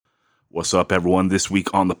What's up, everyone? This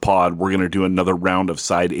week on the pod, we're going to do another round of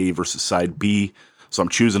Side A versus Side B. So I'm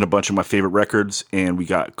choosing a bunch of my favorite records, and we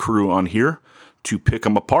got crew on here to pick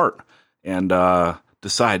them apart and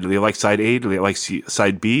decide, do they like Side A, do they like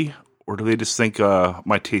Side B, or do they just think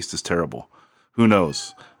my taste is terrible? Who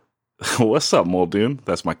knows? What's up, Muldoon?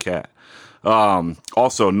 That's my cat.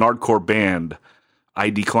 Also, Nardcore band I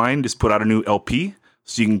Decline just put out a new LP,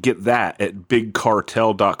 so you can get that at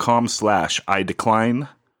bigcartel.com/I-Decline.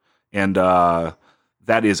 And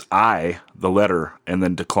that is I, the letter, and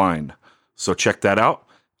then decline. So check that out.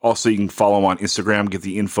 Also, you can follow them on Instagram, get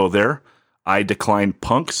the info there. I Decline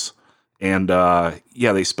Punks. And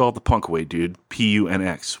yeah, they spelled the punk way, dude.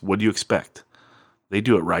 P-U-N-X. What do you expect? They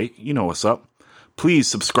do it right. You know what's up. Please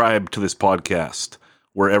subscribe to this podcast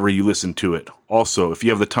wherever you listen to it. Also, if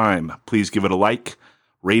you have the time, please give it a like,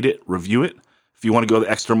 rate it, review it. If you want to go the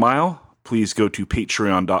extra mile, please go to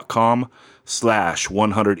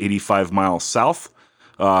patreon.com/185 miles south.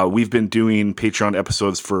 We've been doing Patreon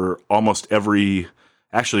episodes for almost we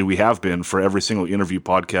have been for every single interview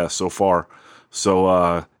podcast so far.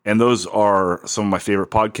 So, and those are some of my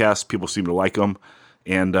favorite podcasts. People seem to like them.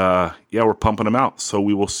 And, yeah, we're pumping them out. So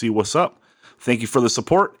we will see what's up. Thank you for the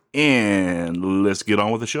support, and let's get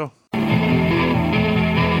on with the show.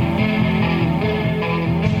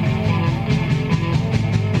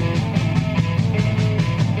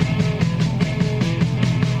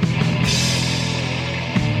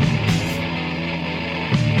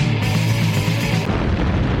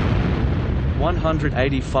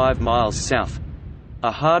 "185 Miles South",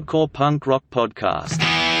 a hardcore punk rock podcast.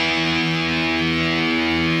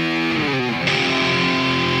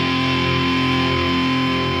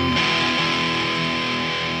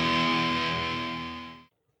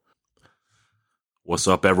 What's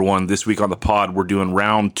up, everyone? This week on the pod, we're doing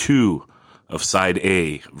round 2 of Side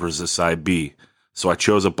A versus Side B. So I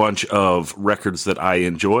chose a bunch of records that I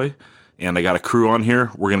enjoy, and I got a crew on here.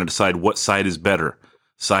 We're going to decide what side is better,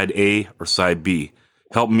 Side A or Side B.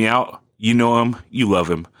 Help me out. You know him. You love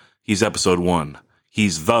him. He's episode 1.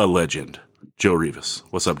 He's the legend, Joe Rivas.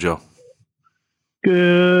 What's up, Joe?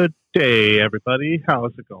 Good day, everybody.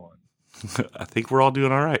 How's it going? I think we're all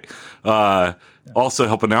doing all right. Also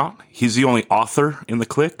helping out, he's the only author in the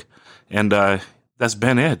clique, and that's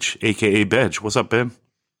Ben Edge, a.k.a. Bedge. What's up, Ben?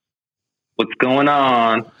 What's going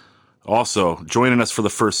on? Also, joining us for the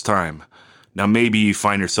first time. Now, maybe you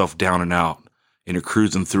find yourself down and out, and you're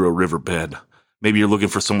cruising through a riverbed. Maybe you're looking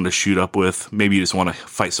for someone to shoot up with. Maybe you just want to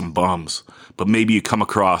fight some bums. But maybe you come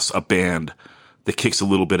across a band that kicks a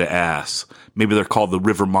little bit of ass. Maybe they're called the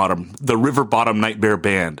River Bottom Nightmare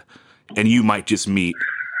Band. And you might just meet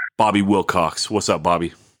Bobby Wilcox. What's up,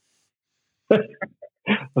 Bobby?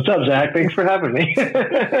 What's up, Zach? Thanks for having me.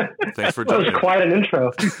 Thanks for that was quite an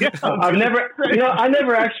intro. I've never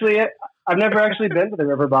actually been to the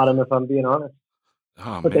River Bottom, if I'm being honest.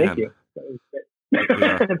 Oh, but man. Thank you.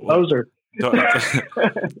 Yeah, Poser.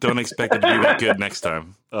 Don't expect it to be that good next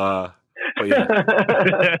time. But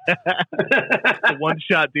yeah. A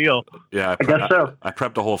one-shot deal. Yeah, I guess so. I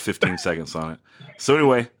prepped a whole 15 seconds on it. So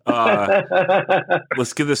anyway,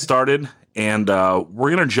 let's get this started, and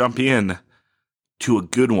we're going to jump in to a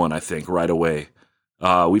good one, I think, right away.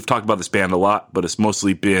 We've talked about this band a lot, but it's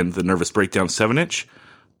mostly been the Nervous Breakdown 7-inch.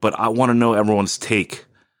 But I want to know everyone's take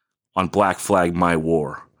on Black Flag, My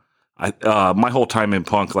War. My whole time in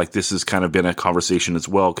punk, like, this has kind of been a conversation as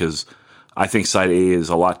well, because I think Side A is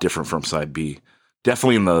a lot different from Side B.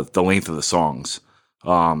 Definitely in the length of the songs.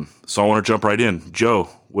 So I want to jump right in. Joe,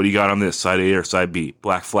 what do you got on this? Side A or Side B?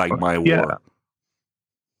 Black Flag, My War.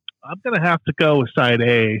 I'm going to have to go with Side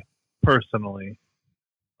A, personally.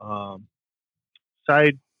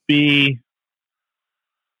 Side B,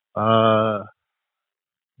 it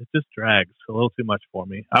just drags a little too much for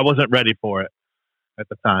me. I wasn't ready for it at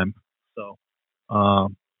the time. So,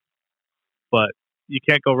 but You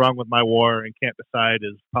Can't Go Wrong with My War and Can't Decide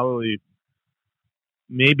is probably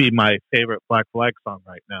maybe my favorite Black Flag song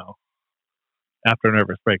right now after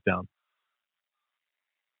Nervous Breakdown.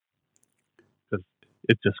 Because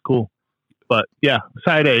it's just cool. But yeah,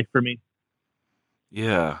 Side A for me.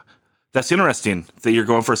 Yeah. That's interesting that you're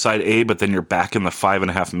going for Side A, but then you're back in the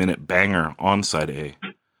 5.5 minute banger on Side A.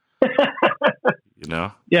 You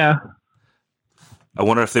know? Yeah. I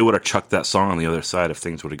wonder if they would have chucked that song on the other side if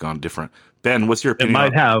things would have gone different. Ben, what's your opinion? It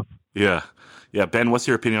might have. Yeah. Yeah, Ben, what's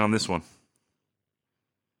your opinion on this one?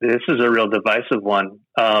 This is a real divisive one.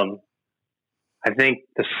 I think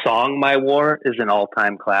the song "My War" is an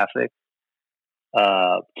all-time classic.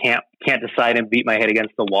 Can't Decide and Beat My Head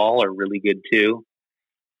Against the Wall are really good too.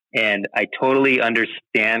 And I totally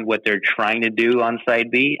understand what they're trying to do on Side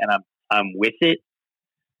B, and I'm with it.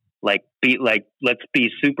 Let's be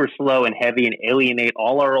super slow and heavy and alienate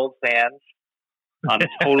all our old fans. I'm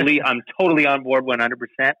totally on board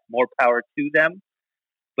 100%. More power to them,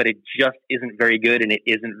 but it just isn't very good and it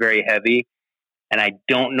isn't very heavy. And I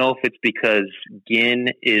don't know if it's because Ginn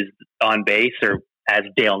is on bass or as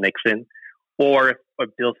Dale Nixon, or if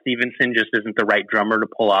Bill Stevenson just isn't the right drummer to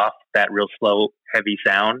pull off that real slow, heavy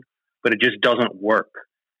sound, but it just doesn't work.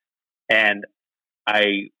 And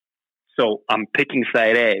so I'm picking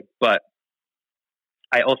side A, but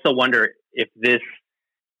I also wonder if this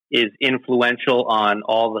is influential on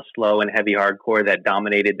all the slow and heavy hardcore that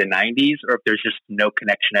dominated the 90s, or if there's just no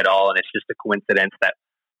connection at all and it's just a coincidence that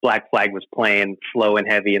Black Flag was playing slow and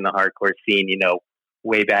heavy in the hardcore scene,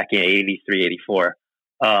 way back in 83, 84.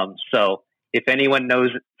 So if anyone knows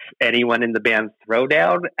anyone in the band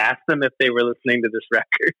Throwdown, ask them if they were listening to this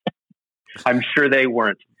record. I'm sure they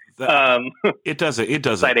weren't. It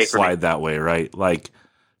doesn't slide that way, right? Like,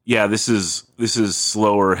 yeah, this is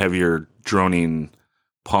slower, heavier, droning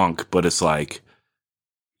punk, but it's like,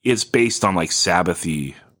 it's based on like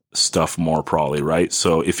Sabbathy stuff more probably, right?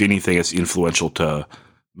 So if anything, it's influential to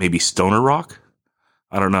maybe stoner rock.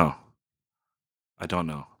 I don't know.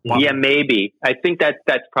 Yeah, maybe. I think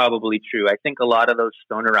that's probably true. I think a lot of those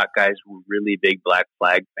stoner rock guys were really big Black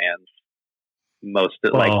Flag fans. Most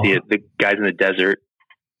of the guys in the desert.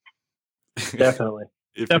 Definitely.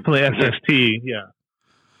 Definitely SST, yeah.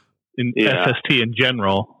 SST in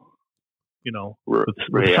general, with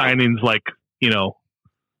signings like,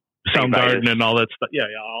 Soundgarden and all that stuff. Yeah,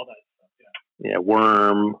 all that stuff. Yeah,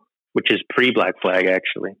 Worm, which is pre-Black Flag,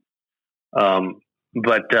 actually.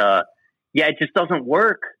 It just doesn't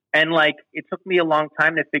work. And, it took me a long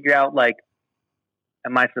time to figure out,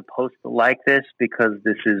 am I supposed to like this? Because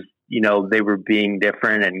this is, they were being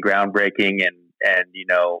different and groundbreaking and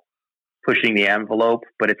pushing the envelope.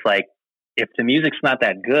 But it's like, if the music's not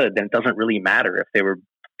that good, then it doesn't really matter if they were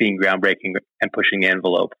being groundbreaking and pushing the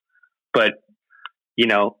envelope. But,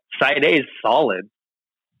 side A is solid.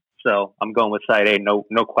 So I'm going with side A, no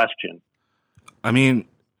question. I mean,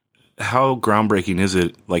 how groundbreaking is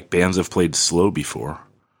it? Like, bands have played slow before,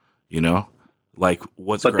 Like,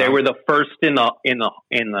 But they were the first in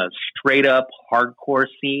the straight up hardcore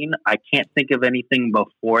scene. I can't think of anything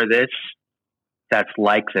before this that's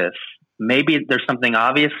like this. Maybe there's something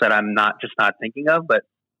obvious that I'm not thinking of, but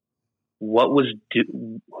who was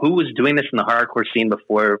doing this in the hardcore scene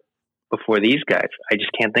before these guys? I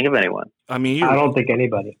just can't think of anyone. I mean, I don't think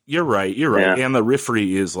anybody. You're right. Yeah. And the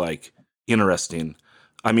riffery is interesting.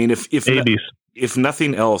 I mean, if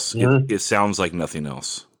nothing else, it sounds like nothing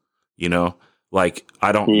else, Like,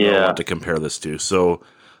 I don't know what to compare this to. So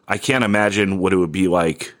I can't imagine what it would be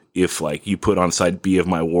like if you put on side B of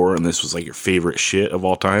My War and this was your favorite shit of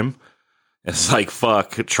all time. It's like,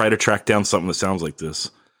 fuck, try to track down something that sounds like this.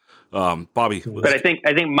 Bobby. But I think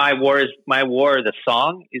My War, the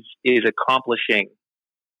song is accomplishing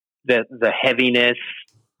the heaviness.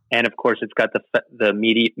 And of course it's got the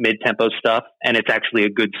mid-tempo stuff, and it's actually a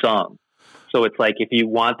good song. So it's like, if you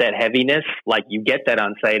want that heaviness, you get that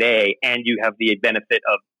on side A, and you have the benefit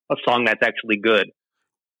of a song that's actually good.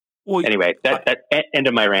 Well, anyway, that end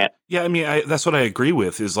of my rant. Yeah, I mean, that's what I agree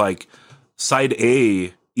with. Is side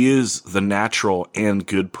A is the natural and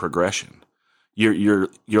good progression. You're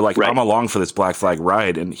like, right. I'm along for this Black Flag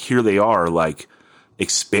ride, and here they are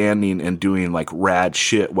expanding and doing rad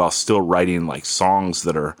shit while still writing songs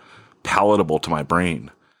that are palatable to my brain.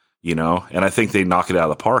 And I think they knock it out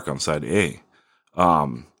of the park on side A.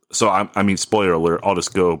 So I mean, spoiler alert, I'll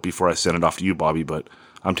just go before I send it off to you, Bobby, but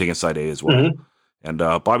I'm taking side A as well. Mm-hmm. And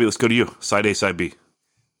Bobby, let's go to you. Side A, side B.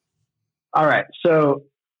 All right. So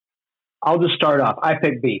I'll just start off. I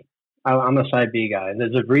picked B. I'm a side B guy, and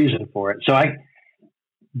there's a reason for it. So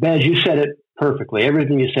Bez, you said it perfectly.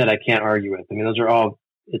 Everything you said, I can't argue with. I mean, those are all,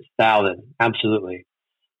 it's valid. Absolutely.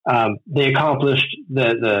 They accomplished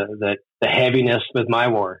the heaviness with My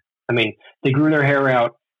War. I mean, they grew their hair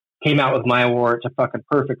out, came out with My War. It's a fucking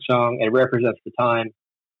perfect song. It represents the time.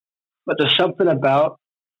 But there's something about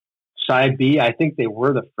side B. I think they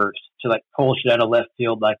were the first to pull shit out of left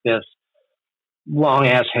field like this. Long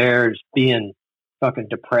ass hairs, being fucking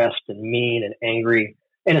depressed and mean and angry.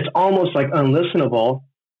 And it's almost unlistenable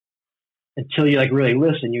until you really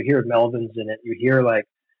listen. You hear Melvins in it. You hear like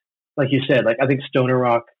you said, I think stoner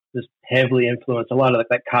rock is heavily influenced. A lot of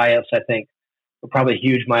Caius, I think, were probably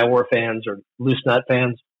huge My War fans or Loose Nut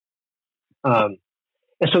fans. And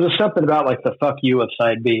so there's something about the fuck you of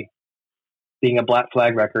side B being a Black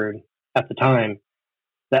Flag record at the time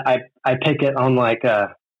that I pick it on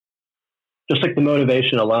just the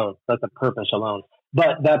motivation alone, not the purpose alone.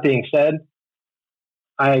 But that being said,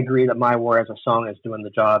 I agree that My War as a song is doing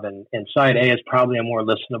the job, and side A is probably a more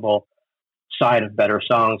listenable side of better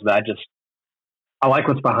songs, but I like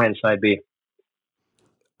what's behind side B.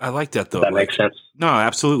 I like that, though. If that makes sense. No,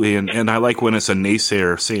 absolutely. And I like when it's a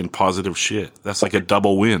naysayer saying positive shit. That's like a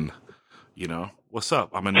double win. You know, what's up?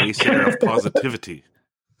 I'm a naysayer of positivity.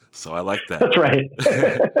 So I like that. That's right.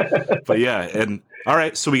 But yeah, and all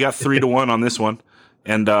right, so we got 3-1 on this one.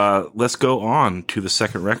 And let's go on to the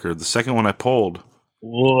second record. The second one I pulled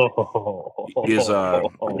is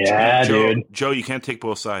yeah, Joe, dude. Joe, you can't take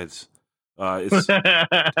both sides. It's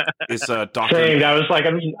Dr. Same. I was like,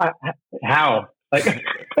 how? Like,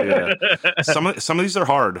 yeah. Some of these are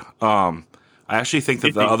hard. I actually think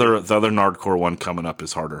that the other Nardcore one coming up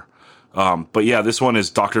is harder. But yeah, this one is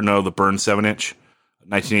Dr. No, the Burn 7-inch,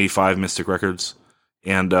 1985 Mystic Records.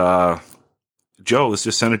 And Joe, let's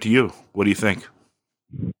just send it to you. What do you think?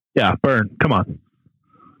 Yeah, Burn. Come on.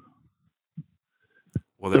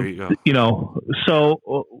 Well, there you go. You know,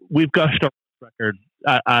 so we've gushed on this record.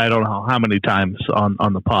 I don't know how many times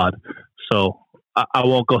on the pod, so I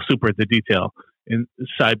won't go super into detail. And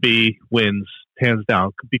side B wins hands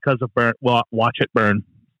down because of Burn. Well, Watch It Burn,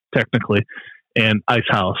 technically, and Ice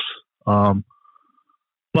House.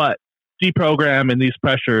 But Deprogram and These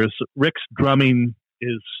Pressures, Rick's drumming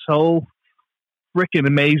is so freaking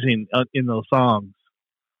amazing in those songs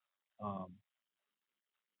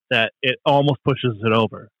that it almost pushes it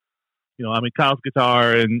over. You know, I mean, Kyle's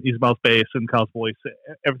guitar and Ismael's bass and Kyle's voice,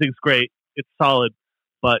 everything's great. It's solid,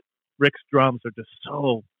 but Rick's drums are just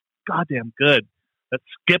so goddamn good. That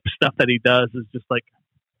skip stuff that he does is just like,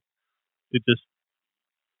 it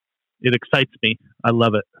excites me. I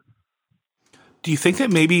love it. Do you think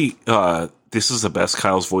that maybe this is the best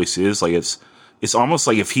Kyle's voice is? Like it's almost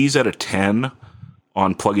like if he's at a 10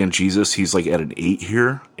 on Plug In Jesus, he's like at an 8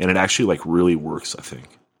 here, and it actually like really works, I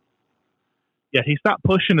think. Yeah, he's not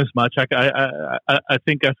pushing as much. I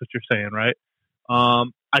think that's what you're saying, right?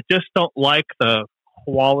 I just don't like the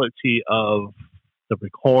quality of the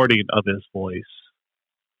recording of his voice.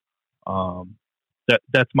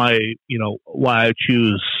 That's my, why I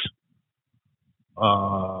choose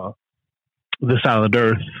This Island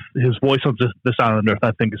Earth. His voice on This Island Earth,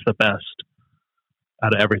 I think, is the best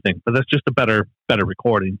out of everything. But that's just a better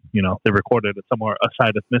recording. You know, they recorded it somewhere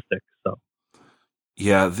aside of Mystic. So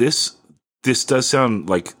yeah, this does sound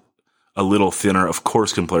like a little thinner, of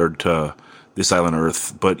course, compared to This Island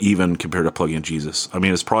Earth, but even compared to Plug In Jesus. I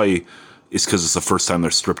mean, it's because it's the first time they're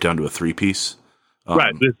stripped down to a 3-piece.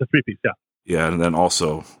 Right, it's a 3-piece, yeah. Yeah, and then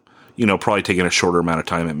also, probably taking a shorter amount of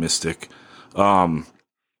time at Mystic. Ben,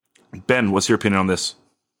 what's your opinion on this?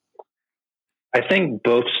 I think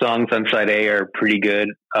both songs on side A are pretty good.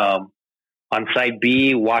 On side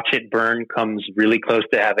B, Watch It Burn comes really close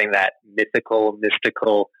to having that mystical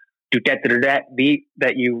do-dat beat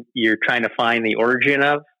that you're trying to find the origin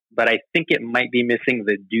of, but I think it might be missing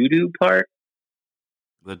the doo-doo part.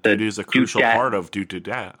 The doo-doo is a crucial part of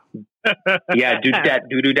do-do-dat. Yeah, do-dat,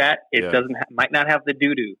 do-do-dat. It might not have the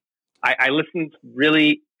doo-doo. I listened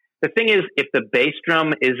really... The thing is, if the bass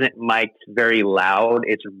drum isn't mic'd very loud,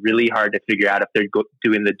 it's really hard to figure out if they're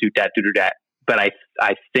doing the do-dat, do-do-dat. But I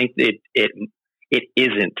think it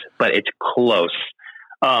isn't, but it's close.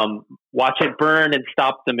 Watch It Burn and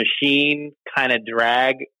Stop the Machine kind of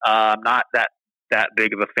drag. I'm not that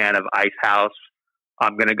big of a fan of Ice House.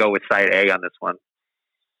 I'm going to go with side A on this one.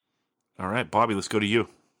 All right, Bobby, let's go to you.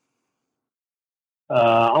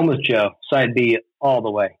 I'm with Joe. Side B all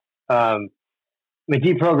the way.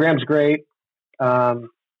 Deprogram's great. But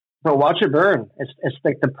Watch It Burn. It's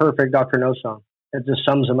like the perfect Dr. No song. It just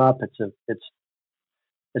sums him up.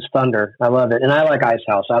 It's thunder. I love it. And I like Ice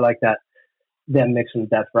House. I like them mixing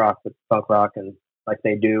death rock with punk rock and like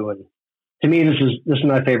they do. And to me, this is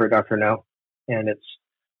my favorite Dr. No, and it's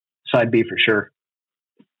side B for sure.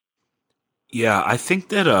 Yeah, I think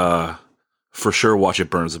that for sure Watch It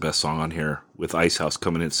Burn is the best song on here, with Ice House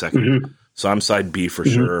coming in second. Mm-hmm. So I'm side B for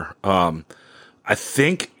sure. I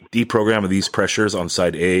think Deprogram and These Pressures on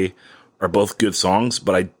side A are both good songs,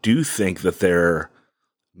 but I do think that they're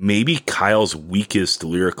maybe Kyle's weakest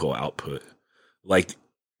lyrical output. Like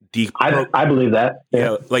I believe that.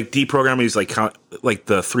 Yeah, like Deprogramming is like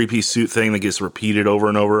the 3-piece suit thing that gets repeated over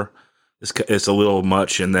and over. It's a little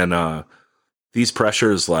much, and then These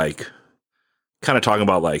Pressures, like kind of talking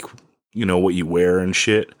about like what you wear and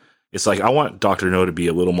shit. It's like I want Dr. No to be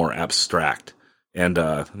a little more abstract, and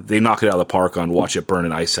they knock it out of the park on Watch It Burn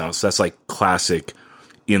and Ice House. That's like classic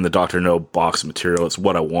in the Dr. No box material. It's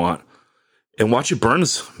what I want. And Watch It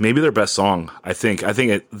Burn's maybe their best song. I think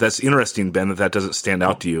that's interesting, Ben, that doesn't stand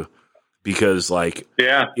out to you, because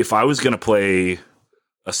if I was going to play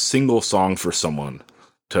a single song for someone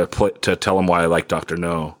to tell them why I like Dr.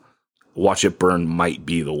 No, Watch It Burn might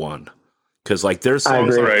be the one. Because like there's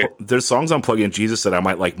songs on Plug In Jesus that I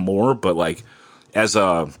might like more, but like as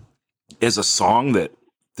a song that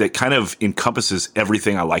kind of encompasses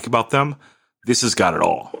everything I like about them, this has got it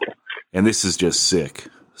all, and this is just sick.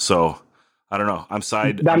 So I don't know. I'm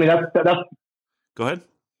side. I mean, that's. Go ahead.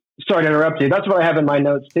 Sorry to interrupt you. That's what I have in my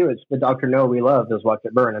notes too. It's the Dr. No we love is Watch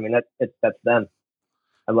It Burn. I mean, that's them.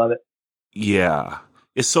 I love it. Yeah,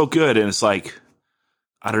 it's so good, and it's like,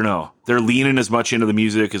 I don't know. They're leaning as much into the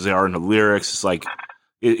music as they are into the lyrics. It's like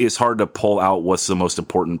it's hard to pull out what's the most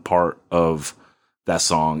important part of that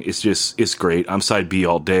song. It's great. I'm side B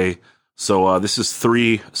all day. So this is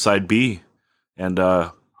 3 side B, and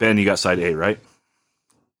Ben, you got side A, right?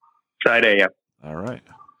 Side A, yeah. All right,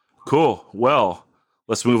 cool. Well,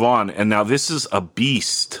 let's move on. And now this is a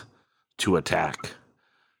beast to attack.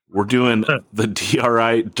 We're doing the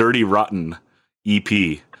DRI Dirty Rotten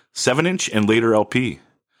EP, 7-inch and later LP.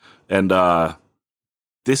 And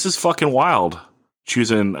this is fucking wild,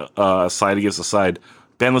 choosing a side against a side.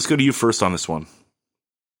 Ben, let's go to you first on this one.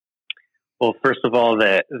 Well, first of all,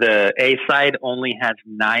 the A side only has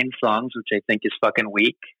 9 songs, which I think is fucking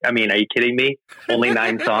weak. I mean, are you kidding me? Only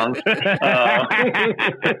 9 songs? What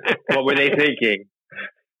were they thinking?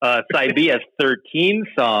 Side B has 13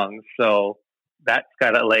 songs, so that's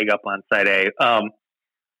got a leg up on side A.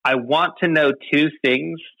 I want to know 2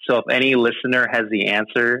 things. So if any listener has the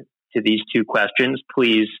answer to these 2 questions,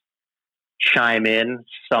 please chime in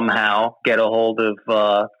somehow. Get a hold of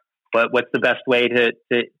what's the best way to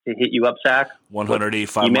hit you up, Zach?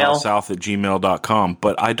 185 miles south at gmail.com.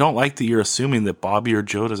 But I don't like that you're assuming that Bobby or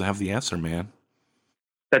Joe doesn't have the answer, man.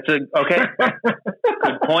 That's okay.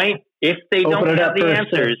 Good point. If they don't have the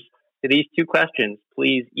answers to these 2 questions,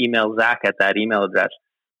 please email Zach at that email address.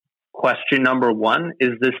 Question number 1,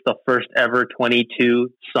 is this the first ever 22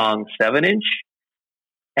 song 7-inch?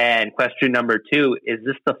 And question number 2, is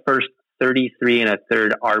this the first 33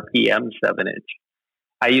 1/3 RPM 7-inch?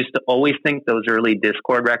 I used to always think those early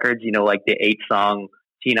Discord records, like the 8-song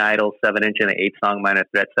Teen Idol 7-inch and the 8-song Minor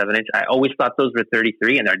Threat 7-inch, I always thought those were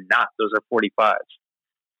 33, and they're not. Those are 45s.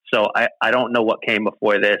 So I don't know what came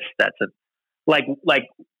before this. That's like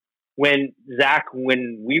when Zach,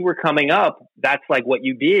 when we were coming up, that's like what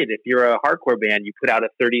you did. If you're a hardcore band, you put out a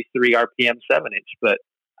 33 RPM 7-inch, but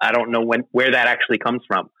I don't know where that actually comes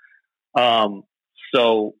from.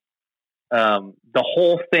 The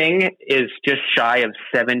whole thing is just shy of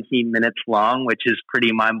 17 minutes long, which is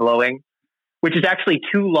pretty mind blowing, which is actually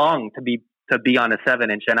too long to be on a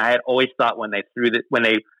 7-inch. And I had always thought when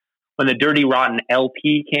the Dirty Rotten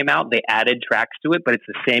LP came out, they added tracks to it, but it's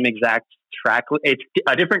the same exact track. It's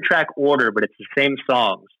a different track order, but it's the same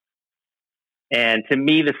songs. And to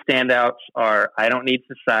me, the standouts are I Don't Need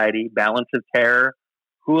Society, Balance of Terror,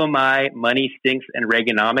 Who Am I, Money Stinks, and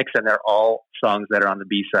Reaganomics, and they're all songs that are on the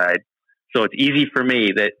B side. So it's easy for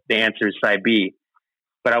me that the answer is side B.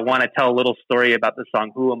 But I want to tell a little story about the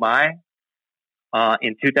song Who Am I?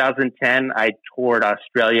 In 2010, I toured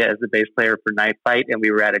Australia as the bass player for Knife Fight, and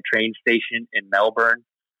we were at a train station in Melbourne,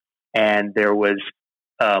 and there was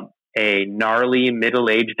a gnarly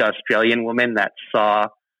middle-aged Australian woman that saw,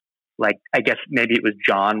 like, I guess maybe it was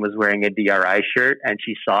John was wearing a DRI shirt, and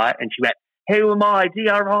she saw it, and she went, "Who am I,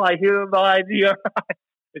 DRI? Who am I, DRI?"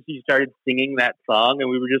 And she started singing that song, and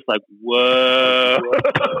we were just like, "Whoa!"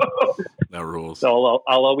 That rules. So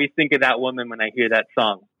I'll always think of that woman when I hear that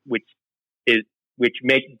song, which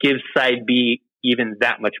gives side B even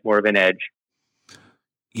that much more of an edge.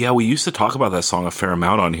 Yeah, we used to talk about that song a fair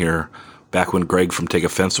amount on here back when Greg from Take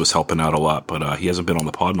Offense was helping out a lot, but he hasn't been on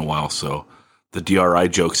the pod in a while, so the DRI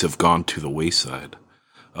jokes have gone to the wayside.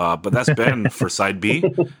 But that's Ben for side B.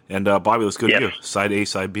 And Bobby, let's go to you. Side A,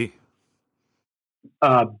 side B.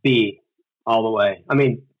 B all the way. I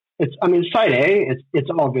mean, side A, it's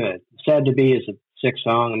all good. Sad to Be is a 6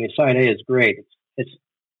 song. I mean, side A is great. I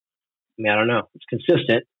don't know. It's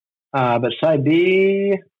consistent. But side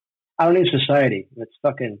B, I Don't Need Society. It's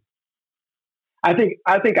fucking. I think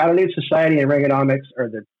I Don't Need Society and Reaganomics are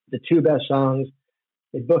the 2 best songs.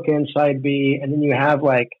 They bookend side B, and then you have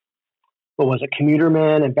like, what was it, Commuter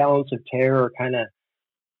Man and Balance of Terror, kind of.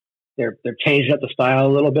 They're changing up the style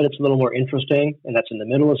a little bit. It's a little more interesting, and that's in the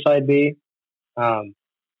middle of side B.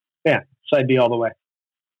 Side B all the way.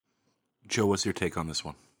 Joe, what's your take on this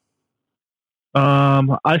one?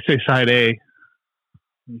 I say side A. Let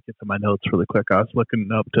me get to my notes really quick. I was looking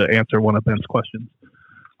up to answer one of Ben's questions.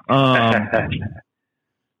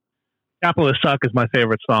 Capitalist Suck is my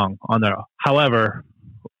favorite song on there. However,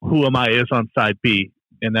 Who Am I is on side B,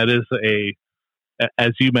 and that is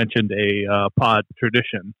as you mentioned, a pod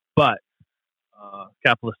tradition. But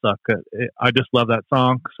Capitalist Suck. I just love that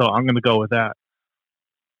song, so I'm going to go with that.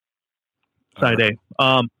 Side A.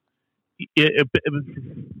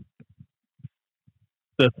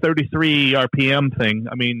 The 33 RPM thing.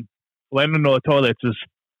 I mean, Land on the Toilets is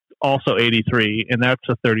also 83, and that's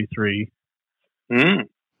a 33.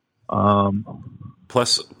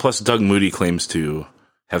 Plus, Doug Moody claims to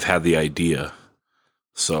have had the idea.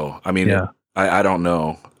 So, I mean, Yeah. I don't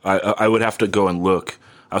know. I would have to go and look.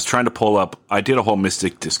 I was trying to pull up. I did a whole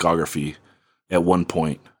Mystic discography at one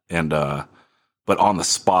point, and but on the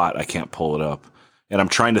spot, I can't pull it up. And I'm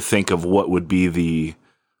trying to think of what would be the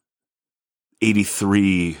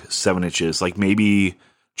 83 7-inches. Like maybe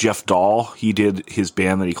Jeff Dahl, he did his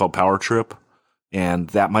band that he called Power Trip, and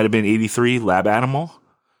that might have been 83 Lab Animal,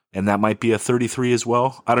 and that might be a 33 as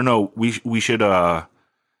well. I don't know. We should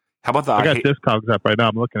how about the I got Discogs up right now.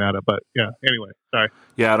 I'm looking at it, but yeah. Anyway, sorry.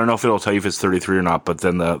 Yeah, I don't know if it'll tell you if it's 33 or not, but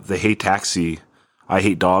then the Hey Taxi, I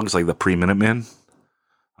Hate Dogs, like the pre-Minutemen.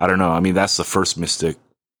 I don't know. I mean, that's the first Mystic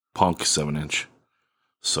punk 7-inch.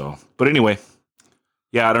 So, but anyway,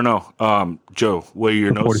 yeah, I don't know. Joe, what are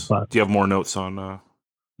your notes? 45. Do you have more notes on? No.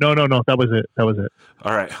 That was it.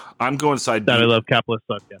 All right, I'm going side B. That I love Capitalist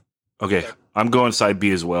Suck. Yeah. Okay, I'm going side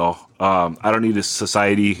B as well. I Don't Need a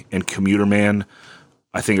Society and Commuter Man,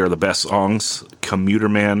 I think, are the best songs. Commuter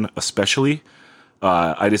Man, especially.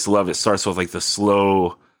 I just love it. Starts with like the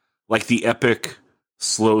slow, like the epic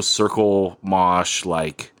slow circle mosh,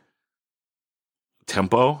 like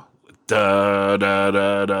tempo. Da, da,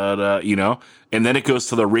 da, da, da, you know? And then it goes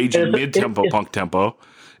to the raging mid-tempo punk tempo.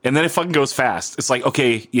 And then it fucking goes fast. It's like,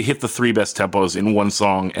 okay, you hit the 3 best tempos in one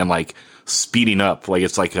song and like speeding up. Like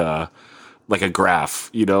it's like a graph,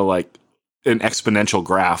 you know, like an exponential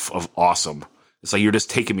graph of awesome. It's like, you're just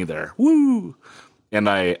taking me there. Woo! And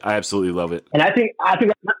I absolutely love it. And I think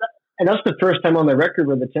and that's the first time on the record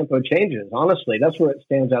where the tempo changes. Honestly, that's where it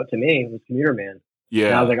stands out to me with Commuter Man. Yeah.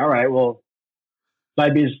 And I was like, all right, well,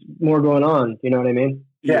 side B's more going on. You know what I mean?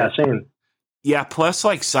 Yeah, same. Yeah, plus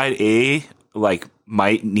like side A, like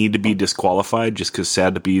might need to be disqualified just because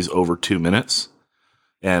Sad to Be is over 2 minutes.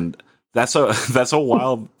 And that's a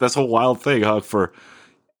wild thing, huh? For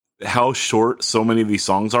how short so many of these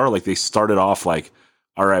songs are. Like they started off like,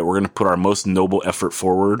 all right, we're going to put our most noble effort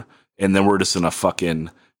forward, and then we're just going to fucking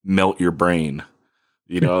melt your brain.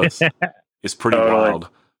 You know, it's pretty wild.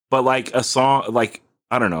 But like a song, like,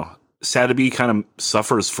 I don't know, Sad to Be kind of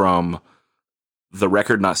suffers from the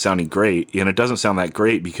record not sounding great, and it doesn't sound that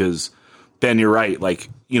great because, Ben, you're right. Like,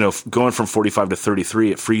 you know, going from 45 to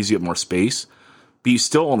 33, it frees you up more space, but you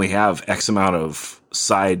still only have X amount of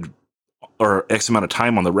side or X amount of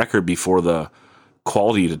time on the record before the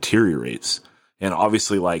quality deteriorates. And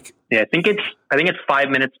obviously, like, yeah, I think it's 5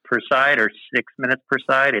 minutes per side or 6 minutes per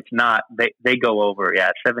side. It's not, they go over. Yeah.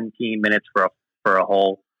 17 minutes for a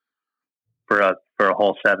whole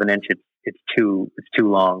 7-inch. It's too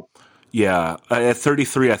long. Yeah. At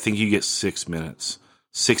 33, I think you get 6 minutes,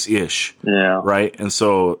 6-ish. Yeah. Right. And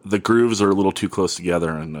so the grooves are a little too close together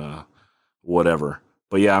and, whatever.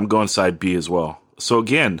 But yeah, I'm going side B as well. So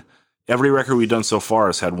again, every record we've done so far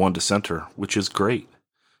has had one dissenter, which is great.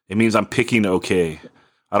 It means I'm picking okay.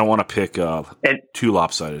 I don't want to pick too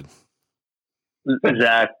lopsided.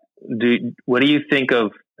 Zach, what do you think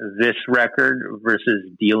of this record versus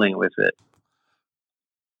Dealing With It?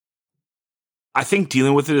 I think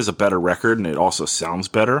Dealing With It is a better record, and it also sounds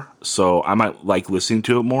better. So I might like listening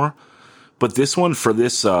to it more. But this one, for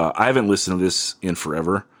this, I haven't listened to this in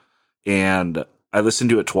forever. And I listened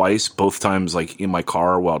to it twice, both times like in my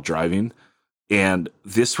car while driving. And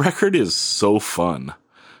this record is so fun.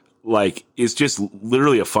 Like, it's just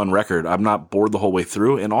literally a fun record. I'm not bored the whole way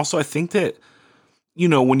through. And also, I think that, you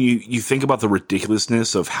know, when you think about the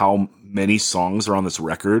ridiculousness of how many songs are on this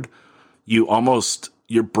record,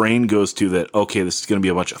 your brain goes to that, okay, this is going to be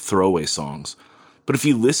a bunch of throwaway songs. But if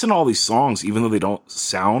you listen to all these songs, even though they don't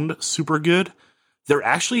sound super good, they're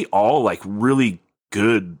actually all like really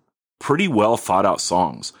good, pretty well thought out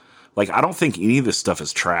songs. Like, I don't think any of this stuff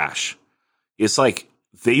is trash. It's like,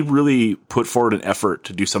 they really put forward an effort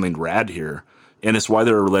to do something rad here, and it's why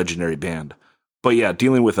they're a legendary band. But yeah,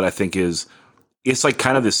 Dealing With It, I think it's like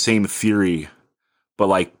kind of the same theory, but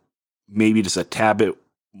like maybe just a tad bit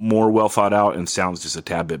more well thought out and sounds just a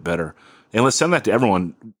tad bit better. And let's send that to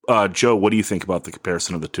everyone. Joe, what do you think about the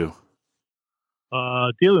comparison of the two?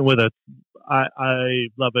 Dealing With It, I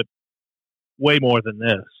love it way more than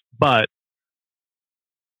this, but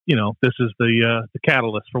you know, this is the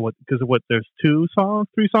catalyst for there's 3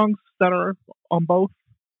 songs that are on both.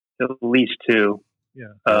 At least 2. Yeah.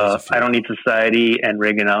 I Don't Need Society and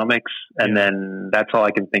Reaganomics, and then that's all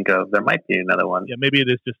I can think of. There might be another one. Yeah, maybe it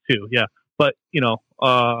is just 2. Yeah, But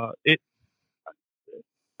it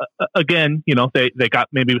again, they got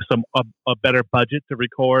maybe some a better budget to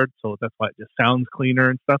record, so that's why it just sounds cleaner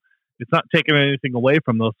and stuff. It's not taking anything away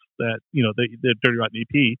from those that the Dirty Rotten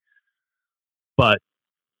EP, but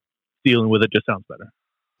dealing with it just sounds better.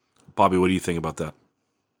 Bobby, what do you think about that?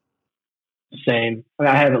 Same.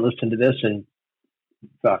 I haven't listened to this in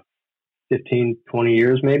 15, 20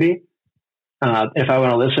 years, maybe. If I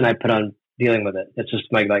want to listen, I put on Dealing With It. It's just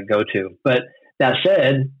my go-to. But that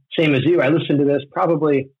said, same as you, I listened to this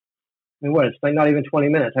probably, it's like not even 20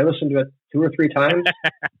 minutes. I listened to it 2 or 3 times,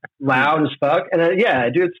 loud as fuck. And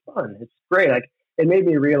dude, it's fun. It's great. Like, it made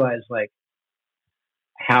me realize like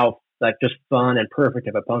how like just fun and perfect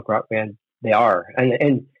of a punk rock band they are.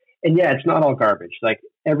 And yeah, it's not all garbage. Like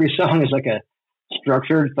every song is like a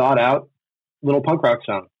structured, thought out little punk rock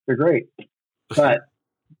song. They're great. But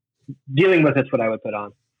Dealing With It's what I would put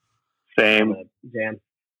on. Same. Jam.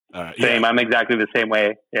 Same. I'm exactly the same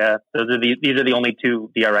way. Yeah. These are the only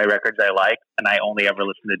 2 DRI records I like, and I only ever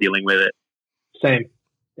listen to Dealing With It. Same.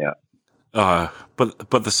 Yeah.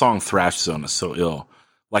 But the song Thrash Zone is so ill.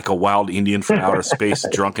 Like a wild Indian from outer space,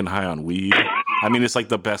 drunk and high on weed. I mean, it's like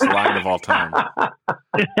the best line of all time.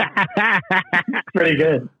 Pretty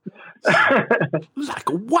good. Like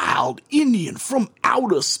a wild Indian from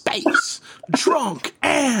outer space, drunk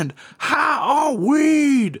and high on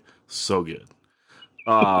weed. So good.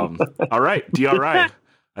 All right, DRI. I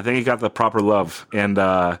think it got the proper love. And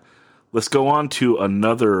let's go on to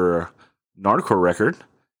another Nardcore record.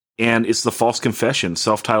 And it's The False Confession,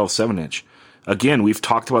 self-titled 7-inch. Again, we've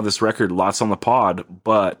talked about this record lots on the pod,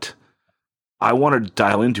 but I want to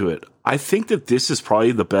dial into it. I think that this is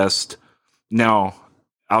probably the best, now,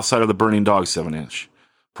 outside of the Burning Dog 7-inch,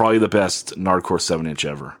 probably the best Nardcore 7-inch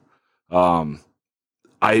ever.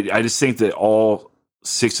 I just think that all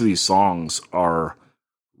 6 of these songs are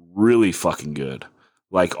really fucking good.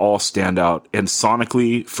 Like, all stand out. And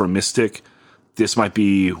sonically, for Mystic, this might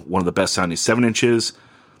be one of the best sounding 7-inches.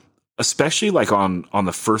 Especially like on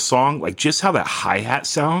the first song, like just how that hi-hat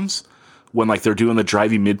sounds when like they're doing the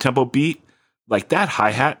drivey mid-tempo beat, like that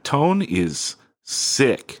hi-hat tone is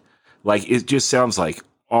sick. Like it just sounds like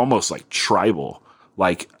almost like tribal.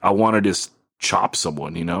 Like I want to just chop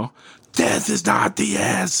someone, Death is not the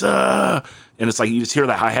answer. And it's like you just hear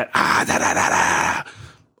that hi-hat.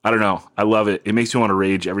 I don't know. I love it. It makes me want to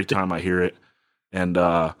rage every time I hear it. And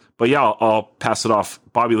but yeah, I'll pass it off.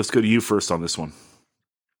 Bobby, let's go to you first on this one.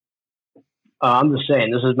 I'm just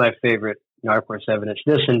saying, this is my favorite Nardcore 7-inch.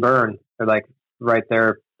 This and Burn are like right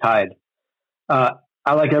there tied. I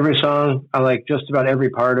like every song. I like just about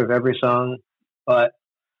every part of every song. But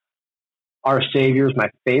Our Savior is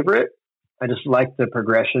my favorite. I just like the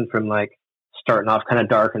progression from like starting off kind of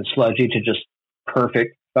dark and sludgy to just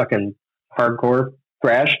perfect fucking hardcore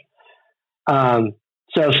thrash.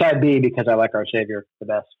 So side B, because I like Our Savior the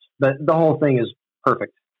best. But the whole thing is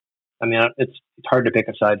perfect. I mean, it's hard to pick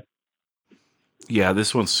a side. Yeah,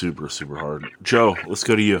 this one's super, super hard. Joe, let's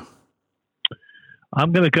go to you.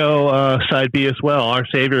 I'm going to go side B as well. Our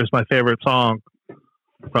Savior is my favorite song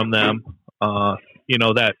from them.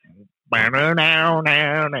 That,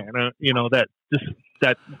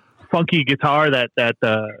 that funky guitar that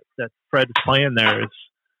Fred is playing there. It's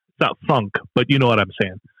not funk, but you know what I'm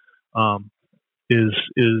saying. Is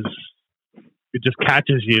it just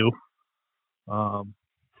catches you.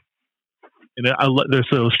 And there's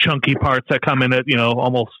those chunky parts that come in at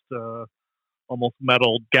almost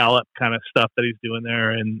metal gallop kind of stuff that he's doing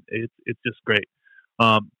there, and it's just great.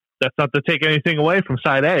 That's not to take anything away from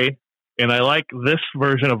side A, and I like this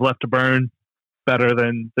version of Left to Burn better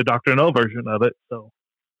than the Dr. No version of it. So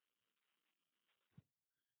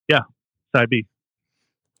yeah, side B.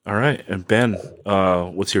 All right, and Ben,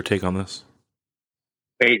 what's your take on this?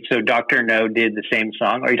 Wait, so Dr. No did the same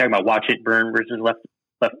song? Are you talking about Watch It Burn versus Left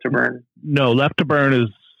to Burn? No, Left to Burn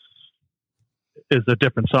is a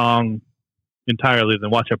different song entirely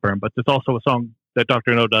than Watch It Burn, but there's also a song that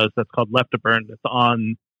Dr. No does that's called Left to Burn that's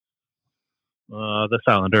on the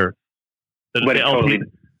Silent Earth. The LP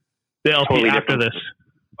totally after different. This.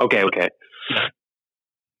 Okay.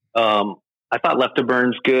 I thought Left to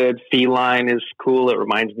Burn's good. Feline is cool. It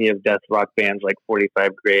reminds me of death rock bands like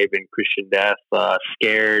 45 Grave and Christian Death.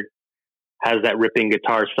 Scared has that ripping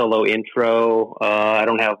guitar solo intro. I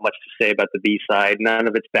don't have much to say about the B-side. None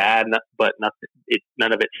of it's bad, but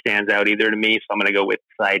none of it stands out either to me. So I'm going to go with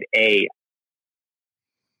side A.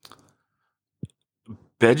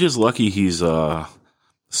 Bedge is lucky he's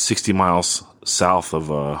 60 miles south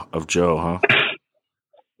of Joe, huh?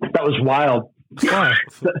 That was wild.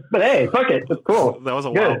 But hey, fuck it. That's cool. That was a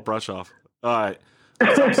Good. wild brush off. All right.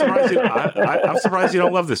 I'm surprised I'm surprised you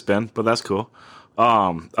don't love this, Ben, but that's cool.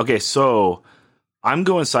 Okay, so I'm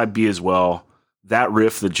going side B as well. That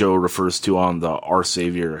riff that Joe refers to on the Our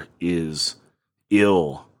Savior is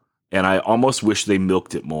ill, and I almost wish they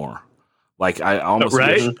milked it more. Like I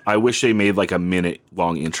wish they made like a minute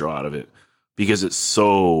long intro out of it because it's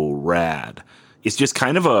so rad. It's just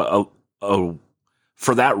kind of a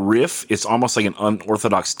for that riff, it's almost like an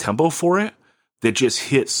unorthodox tempo for it that just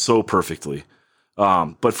hits so perfectly.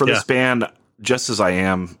 But for this band, Just As I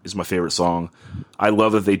Am is my favorite song. I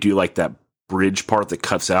love that they do like that bridge part that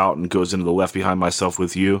cuts out and goes into the Left Behind Myself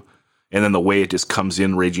With You. And then the way it just comes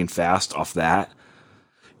in raging fast off that.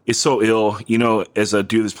 It's so ill. You know, as a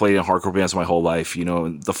dude that's played in hardcore bands my whole life, you know,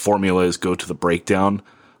 the formula is go to the breakdown.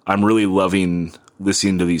 I'm really loving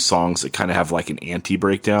listening to these songs that kind of have like an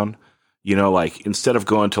anti-breakdown. You know, like instead of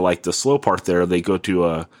going to like the slow part there, they go to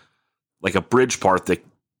a bridge part that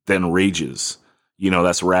then rages. You know,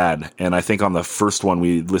 that's rad. And I think on the first one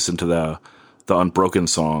we listened to the Unbroken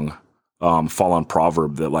song, Fall on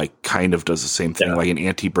Proverb, that like kind of does the same thing, like an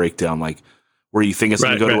anti-breakdown, like where you think it's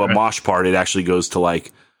going to go to a mosh part, it actually goes to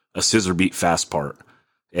like a scissor beat fast part.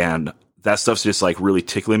 And that stuff's just like really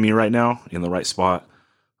tickling me right now in the right spot.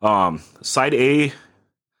 Side A,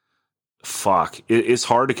 it's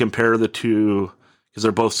hard to compare the two because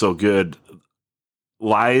they're both so good.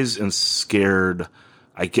 Lies and Scared,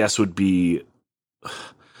 I guess, would be.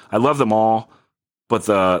 I love them all, but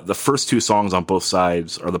the first two songs on both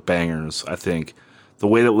sides are the bangers. I think the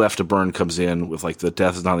way that Left to Burn comes in with like the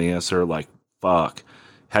Death Is Not the Answer, like fuck,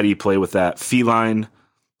 how do you play with that? Feline,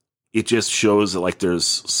 it just shows that like there's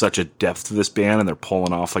such a depth to this band and they're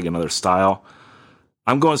pulling off like another style.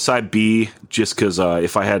 I'm going side B just because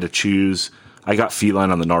if I had to choose, I got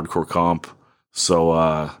Feline on the Nardcore comp.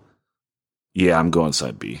 So, yeah, I'm going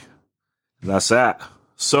side B. And that's that.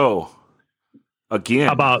 So, again,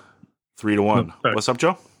 how about 3-1? What's up,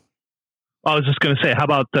 Joe? I was just going to say, how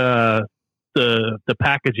about the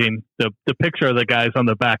packaging? The picture of the guys on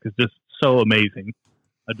the back is just so amazing.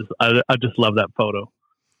 I just love that photo.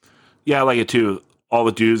 Yeah, I like it too. All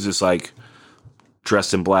the dudes is like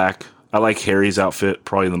dressed in black. I like Harry's outfit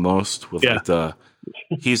probably the most with like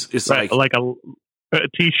it's right, like a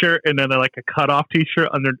t-shirt and then like a cut-off t-shirt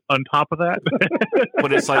on top of that.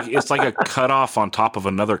 But it's like a cut-off on top of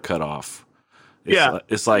another cut-off.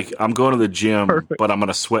 It's like I'm going to the gym, but I'm going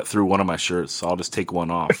to sweat through one of my shirts, so I'll just take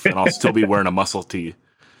one off, and I'll still be wearing a muscle tee.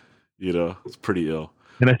 You know, it's pretty ill.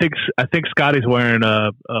 And I think Scotty's wearing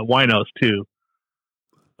a winos too.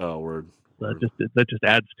 Oh, word. That just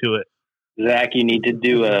adds to it. Zach, you need to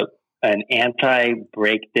do an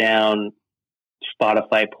anti-breakdown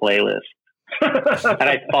Spotify playlist. And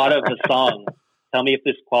I thought of a song. Tell me if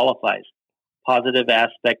this qualifies. Positive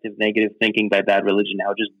Aspect of Negative Thinking by Bad Religion.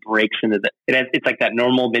 Now it just breaks into it's like that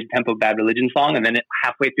normal mid-tempo Bad Religion song, and then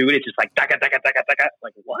halfway through it, it's just like taka taka taka taka.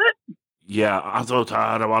 Like what? Yeah, I'm so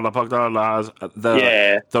tired of all the fuck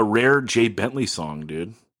the rare Jay Bentley song,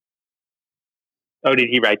 dude. Oh, did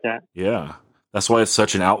he write that? Yeah, that's why it's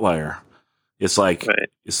such an outlier. It's like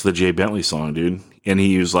it's the Jay Bentley song, dude, and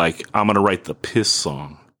he was like, "I'm gonna write the piss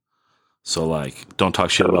song." So like, don't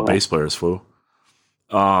talk shit about bass players, fool.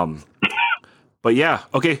 But yeah,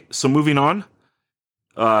 okay. So moving on,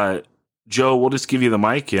 Joe, we'll just give you the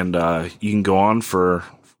mic and you can go on for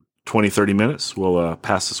 20, 30 minutes. We'll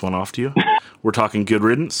pass this one off to you. We're talking Good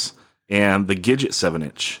Riddance and the Gidget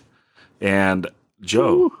 7-inch. And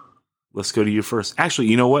Joe, let's go to you first. Actually,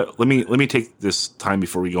 you know what? Let me take this time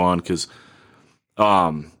before we go on because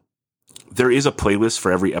there is a playlist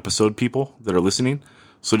for every episode, people that are listening.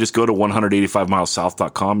 So just go to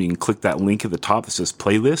 185milessouth.com. You can click that link at the top that says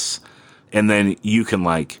playlists, and then you can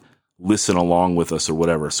like listen along with us or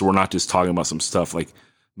whatever. So we're not just talking about some stuff like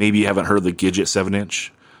maybe you haven't heard the Gidget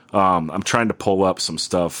 7-inch. I'm trying to pull up some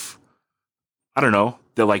stuff, I don't know,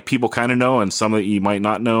 that like people kind of know and some that you might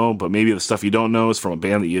not know, but maybe the stuff you don't know is from a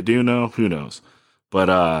band that you do know. Who knows?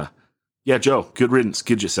 But yeah, Joe, Good Riddance,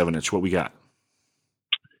 Gidget 7-inch. What we got?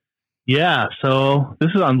 Yeah, so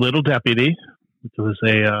this is on Little Deputy, which was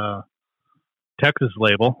a Texas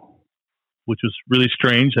label, which was really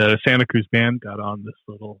strange that a Santa Cruz band got on this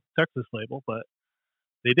little Texas label, but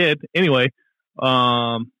they did. Anyway,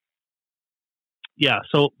 yeah,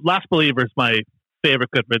 so Last Believer is my favorite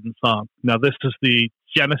Good Riddance song. Now, this is the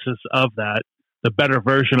genesis of that. The better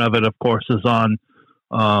version of it, of course, is on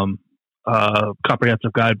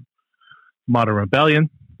Comprehensive Guide Modern Rebellion,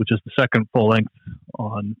 which is the second full length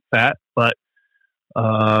on that. But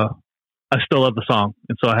I still love the song,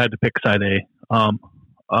 and so I had to pick side A.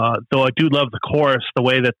 Though I do love the chorus, the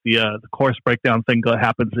way that the chorus breakdown thing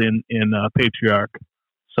happens in Patriarch.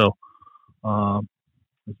 So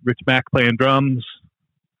Rich Mack playing drums.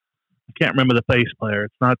 I can't remember the bass player.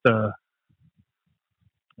 It's not the.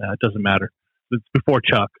 It doesn't matter. It's before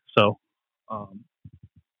Chuck, so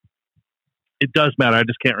it does matter. I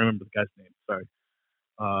just can't remember the guy's name. Sorry,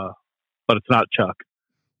 but it's not Chuck.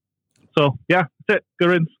 So yeah, that's it. Good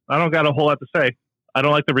riddance. I don't got a whole lot to say. I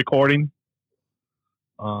don't like the recording.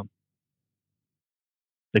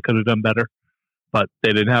 They could have done better, but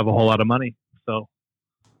they didn't have a whole lot of money. So,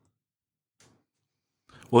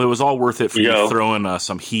 well, it was all worth it for you to throw in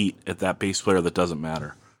some heat at that bass player that doesn't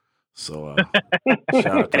matter. So, shout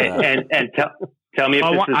out to that. And tell me if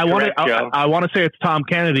this is correct, Joe. I want to say it's Tom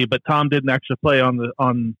Kennedy, but Tom didn't actually play on this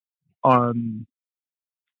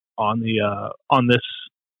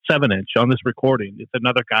 7-inch on this recording. It's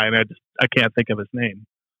another guy, and I can't think of his name.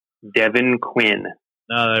 Devin Quinn.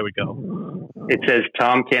 Oh, there we go. It says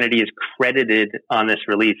Tom Kennedy is credited on this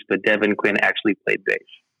release, but Devin Quinn actually played bass.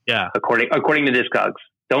 Yeah, according to Discogs.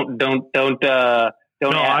 Don't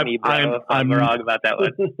at me, bro. I'm wrong about that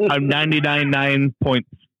one. I'm 99.9%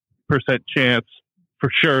 chance for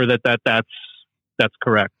sure that's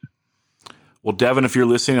correct. Well, Devin, if you're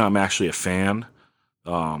listening, I'm actually a fan.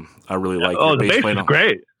 I really like. Oh, the bass is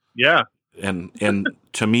great. Yeah, and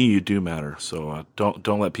to me, you do matter. So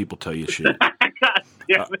don't let people tell you shit.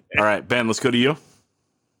 All right, Ben, let's go to you.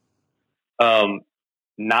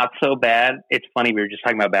 Not So Bad. It's funny, we were just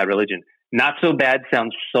talking about Bad Religion. Not So Bad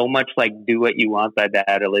sounds so much like Do What You Want by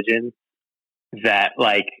Bad Religion that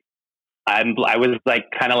like I was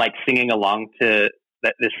like kind of like singing along to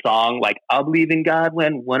this song, like I'll believe in God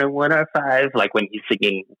when 1 and 1 are 5, like when he's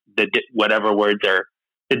singing the whatever words are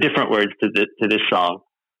the different words to this song.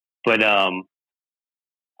 But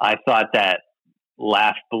I thought that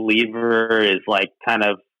Last Believer is like kind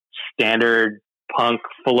of standard punk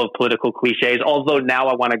full of political cliches, although now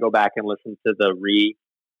I want to go back and listen to the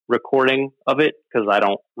re-recording of it because I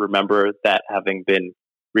don't remember that having been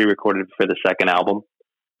re-recorded for the second album.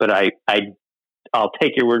 But I'll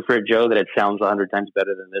take your word for it, Joe, that it sounds 100 times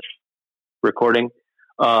better than this recording.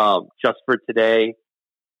 Just for Today,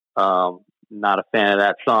 not a fan of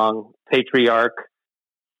that song. Patriarch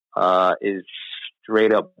is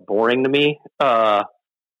straight up boring to me.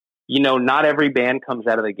 Not every band comes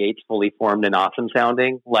out of the gates fully formed and awesome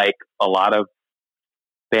sounding. Like a lot of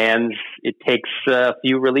bands, it takes a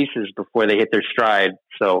few releases before they hit their stride.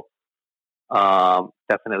 So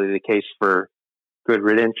definitely the case for Good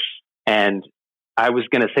Riddance. And I was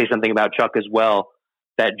going to say something about Chuck as well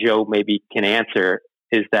that Joe maybe can answer,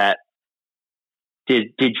 is that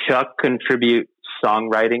did Chuck contribute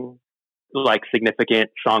songwriting, like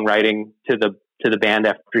significant songwriting to the band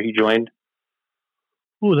after he joined?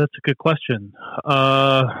 Oh, that's a good question.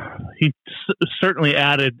 He certainly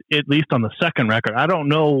added, at least on the second record. I don't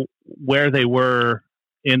know where they were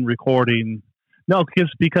in recording. No,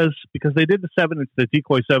 because they did the 7-inch, the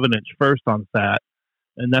Decoy 7-inch first on that,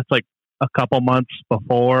 and that's like a couple months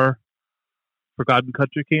before Forgotten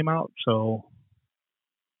Country came out. So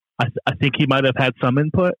I think he might have had some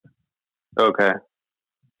input. Okay.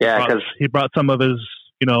 Yeah, because he brought some of his,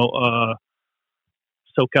 SoCal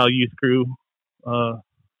Youth Crew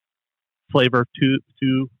flavor to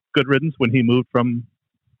Good Riddance when he moved from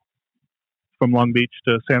Long Beach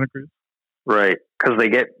to Santa Cruz. Right, because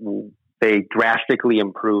they drastically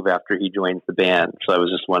improve after he joins the band. So I was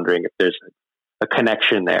just wondering if there's a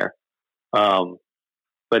connection there.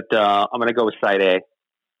 But I'm going to go with side A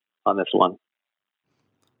on this one.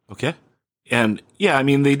 Okay. And yeah, I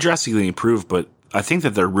mean, they drastically improved, but I think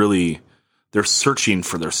that they're searching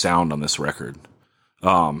for their sound on this record.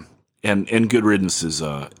 And Good Riddance is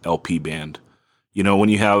a LP band. When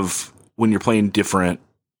you're playing different,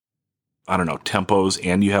 I don't know, tempos,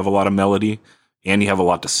 and you have a lot of melody and you have a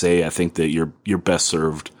lot to say, I think that you're best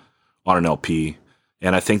served on an LP.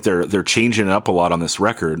 And I think they're changing it up a lot on this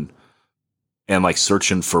record and like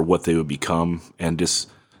searching for what they would become and just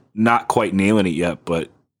not quite nailing it yet, but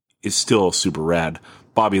it's still super rad.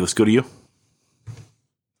 Bobby, let's go to you.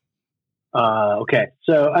 Okay.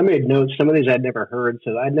 So I made notes. Some of these I'd never heard.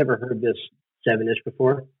 So I'd never heard this 7-inch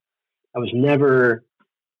before. I was never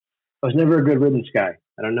a Good Riddance guy.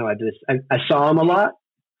 I don't know. I saw them a lot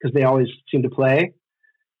because they always seemed to play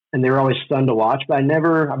and they were always fun to watch, but I've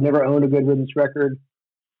never owned a Good Riddance record.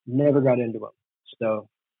 Never got into them. So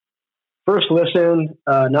first listen,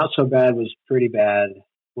 Not So Bad was pretty bad.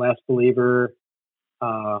 Last Believer.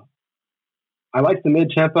 I liked the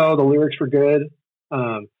mid-tempo. The lyrics were good.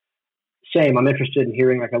 Same. I'm interested in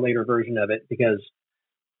hearing like a later version of it because,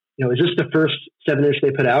 is this the first 7-inch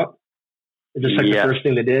they put out? Is this like the first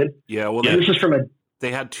thing they did? Yeah. Well, this is from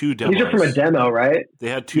they had 2 demos. These are from a demo, right? They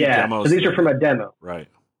had 2 demos. So these are from a demo. Right.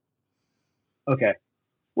 Okay.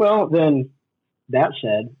 Well, then that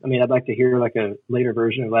said, I mean, I'd like to hear like a later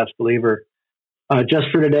version of Last Believer. Just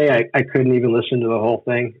for today, I couldn't even listen to the whole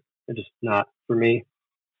thing. It's just not for me.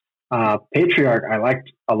 Patriarch, I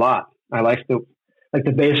liked a lot. I liked the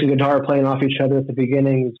bass and guitar playing off each other at the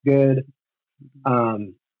beginning was good.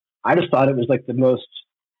 I just thought it was like the most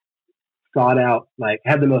thought out, like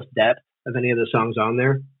had the most depth of any of the songs on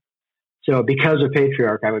there. So because of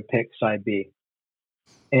Patriarch, I would pick side B.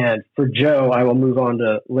 And for Joe, I will move on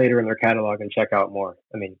to later in their catalog and check out more.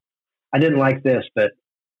 I mean, I didn't like this, but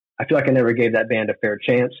I feel like I never gave that band a fair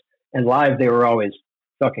chance. And live, they were always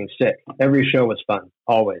fucking sick. Every show was fun,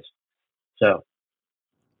 always. So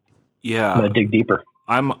yeah, I'm gonna dig deeper.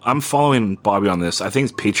 I'm following Bobby on this. I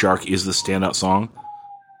think Patriarch is the standout song.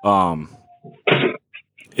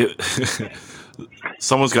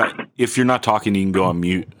 Someone's got. If you're not talking, you can go on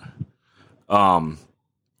mute.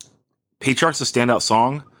 Patriarch's a standout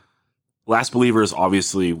song. Last Believer is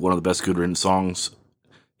obviously one of the best Good Riddance songs.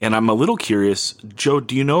 And I'm a little curious, Joe,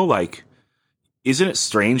 do you know, like, isn't it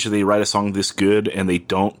strange that they write a song this good and they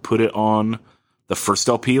don't put it on the first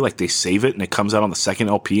LP? Like, they save it and it comes out on the second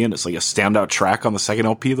LP and it's like a standout track on the second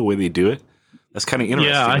LP, the way they do it? That's kind of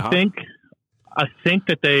interesting. Yeah, I think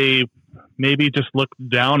that they maybe just looked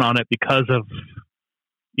down on it because of,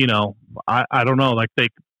 you know, I don't know, like they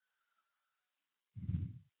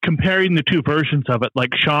comparing the two versions of it, like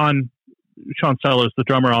Sean Sellers, the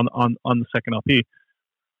drummer on the second LP,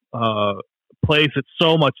 plays it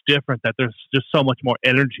so much different that there's just so much more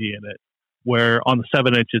energy in it. Where on the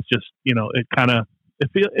 7-inch, it's just, you know, it kind of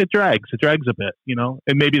it drags a bit, you know,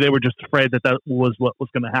 and maybe they were just afraid that was what was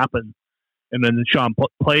going to happen, and then Sean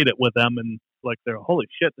played it with them, and like they're holy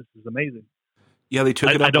shit, this is amazing. Yeah, they took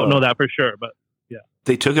it up. I don't know that for sure, but yeah,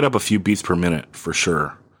 they took it up a few beats per minute for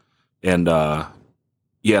sure, and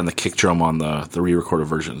yeah, and the kick drum on the re-recorded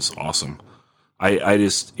version is awesome. It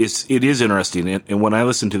is interesting, and when I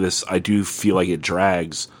listen to this, I do feel like it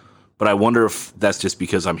drags, but I wonder if that's just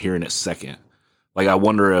because I'm hearing it second. Like I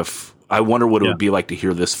wonder what it would be like to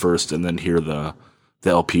hear this first and then hear the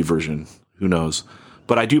LP version. Who knows?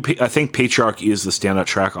 But I think Patriarch is the standout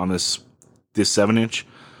track on this 7-inch.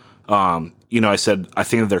 You know, I said I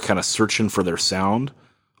think that they're kind of searching for their sound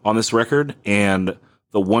on this record, and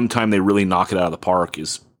the one time they really knock it out of the park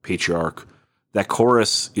is Patriarch. That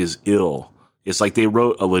chorus is ill. It's like they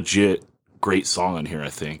wrote a legit great song on here, I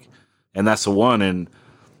think. And that's the one. And,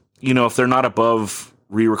 you know, if they're not above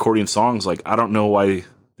re-recording songs, like, I don't know why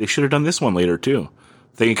they should have done this one later, too.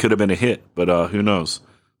 I think it could have been a hit, but who knows?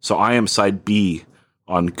 So I am side B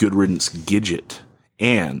on Good Riddance Gidget.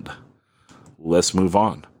 And let's move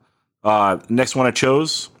on. Next one I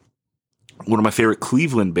chose, one of my favorite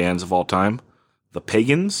Cleveland bands of all time, The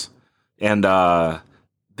Pagans. And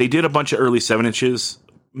they did a bunch of early 7-inches.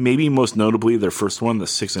 Maybe most notably their first one, the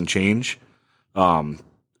 6 and Change.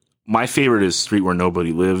 My favorite is Street Where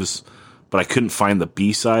Nobody Lives, but I couldn't find the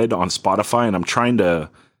B-side on Spotify, and I'm trying to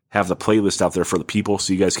have the playlist out there for the people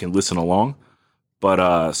so you guys can listen along.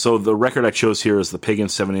 But so the record I chose here is the Pagan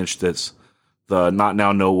 7-inch. That's the Not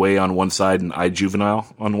Now, No Way on one side and I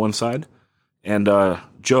Juvenile on one side. And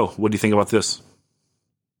Joe, what do you think about this?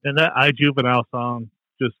 And that I Juvenile song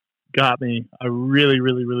just got me. I really,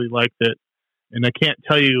 really, really liked it. And I can't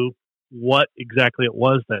tell you what exactly it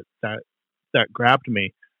was that grabbed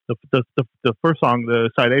me. The first song, the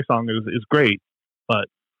side A song, is great, but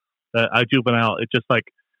the I Juvenile, it just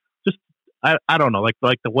I don't know, like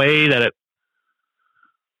the way that it.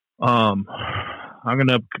 I'm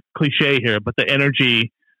gonna cliche here, but the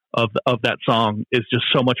energy of that song is just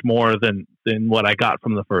so much more than what I got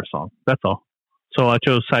from the first song. That's all. So I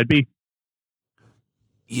chose side B.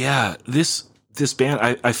 Yeah, this band,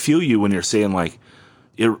 I feel you when you're saying like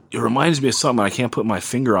it reminds me of something. I can't put my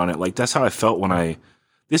finger on it. Like that's how I felt when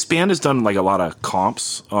this band has done like a lot of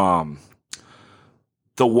comps.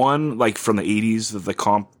 The one like from the 80s, the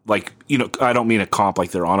comp, like, you know, I don't mean a comp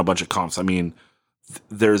like they're on a bunch of comps. I mean,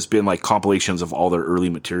 there's been like compilations of all their early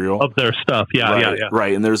material of their stuff. Yeah, right, yeah.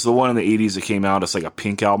 Right. And there's the one in the 80s that came out. It's like a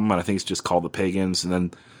Pink album, and I think it's just called The Pagans. And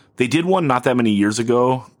then they did one not that many years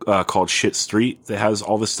ago called Shit Street that has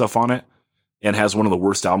all this stuff on it and has one of the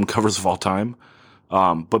worst album covers of all time.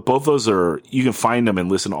 But both those you can find them and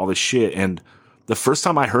listen to all this shit. And the first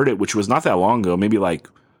time I heard it, which was not that long ago, maybe like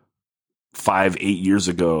 5-8 years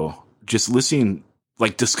ago, just listening,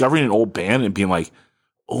 like discovering an old band and being like,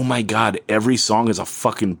 oh my God, every song is a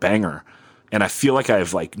fucking banger. And I feel like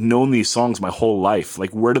I've like known these songs my whole life.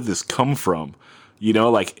 Like, where did this come from? You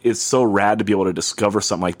know, like it's so rad to be able to discover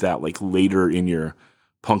something like that, like later in your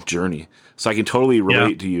punk journey. So I can totally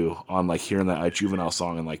relate to you on like hearing that I Juvenile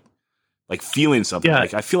song and like feeling something. Yeah.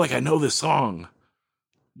 Like, I feel like I know this song.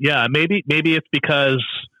 Yeah, maybe it's because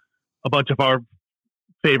a bunch of our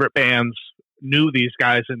favorite bands knew these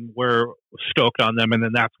guys and were stoked on them, and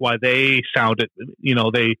then that's why they sounded,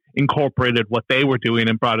 they incorporated what they were doing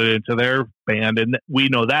and brought it into their band, and we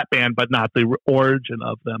know that band, but not the origin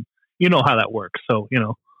of them. You know how that works, so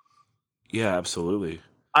Yeah, absolutely.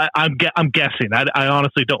 I'm guessing. I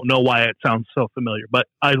honestly don't know why it sounds so familiar, but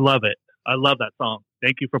I love it. I love that song.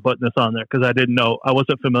 Thank you for putting this on there because I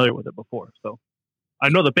wasn't familiar with it before. So I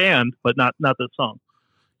know the band, but not the song.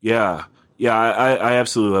 Yeah. Yeah, I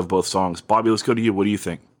absolutely love both songs. Bobby, let's go to you. What do you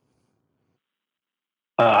think?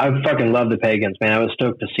 I fucking love the Pagans, man. I was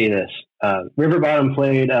stoked to see this. River Bottom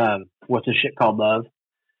played What's a Shit Called Love,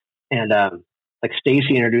 and like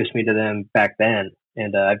Stacy introduced me to them back then,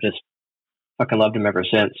 and I've just fucking loved them ever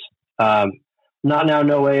since. Not Now,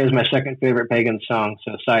 No Way is my second favorite Pagans song,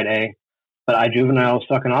 so side A. But I Juvenile is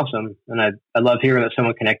fucking awesome, and I love hearing that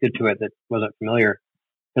someone connected to it that wasn't familiar.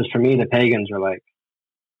 Because for me, the Pagans are like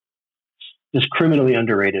just criminally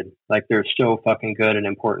underrated. Like they're so fucking good and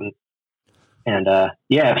important. And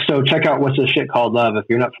so check out What's This Shit Called Love. If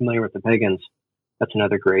you're not familiar with the Pagans, that's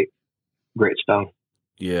another great song.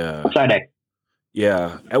 Yeah. Side A.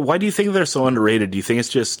 Yeah. Why do you think they're so underrated? Do you think it's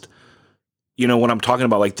just, when I'm talking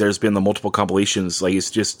about like there's been the multiple compilations, like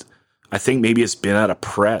it's just, I think maybe it's been out of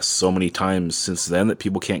press so many times since then that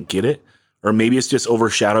people can't get it. Or maybe it's just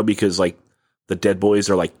overshadowed because like the Dead Boys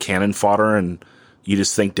are like cannon fodder and you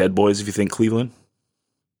just think Dead Boys if you think Cleveland.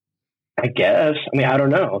 I guess. I mean, I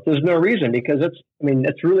don't know. There's no reason because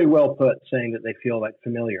it's really well put saying that they feel like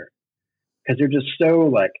familiar because they're just so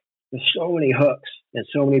like, there's so many hooks and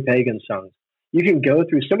so many Pagan songs. You can go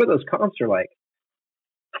through some of those comps are like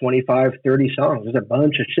 25, 30 songs. There's a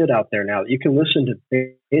bunch of shit out there now that you can listen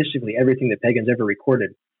to basically everything that Pagans ever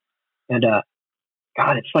recorded. And,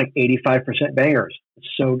 God, it's like 85% bangers. It's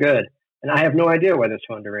so good. And I have no idea why they're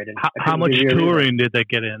so underrated. How much touring did they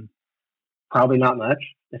get in? Probably not much,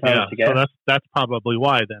 if I was to guess. So that's probably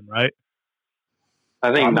why then, right?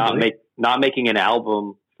 I think not making an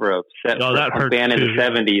album for a band in the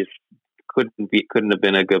 70s couldn't have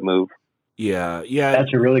been a good move. Yeah.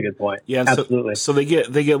 That's a really good point. Yeah, absolutely. So they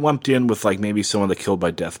get lumped in with like maybe some of the Killed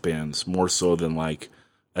by Death bands more so than like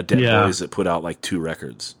a Dead Boys that put out like 2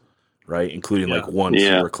 records, right? Including like one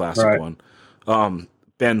super classic one.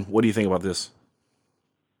 Ben, what do you think about this?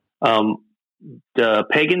 The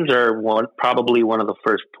Pagans are probably one of the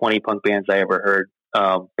first 20 punk bands I ever heard.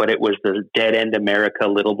 But it was the Dead End America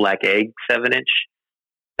Little Black Egg 7-inch.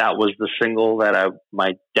 That was the single that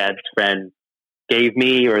my dad's friend gave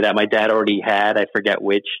me, or that my dad already had. I forget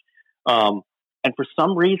which. And for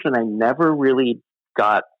some reason, I never really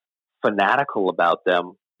got fanatical about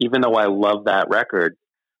them, even though I love that record.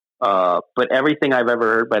 But everything I've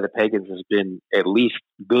ever heard by the Pagans has been at least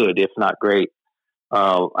good, if not great.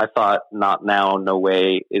 I thought Not Now, No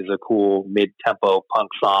Way is a cool mid-tempo punk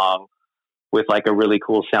song with like a really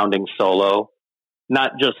cool sounding solo.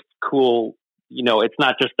 Not just cool, it's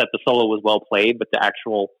not just that the solo was well played, but the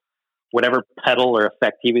actual whatever pedal or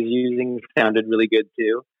effect he was using sounded really good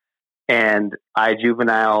too. And I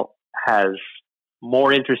Juvenile has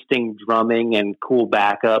more interesting drumming and cool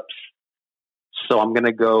backups. So I'm going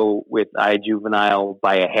to go with I Juvenile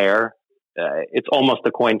by a hair. It's almost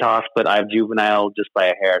a coin toss, but I Juvenile just by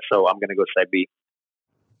a hair. So I'm going to go side B.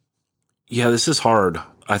 Yeah, this is hard.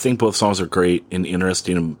 I think both songs are great and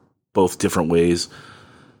interesting in both different ways.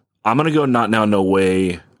 I'm going to go Not Now, No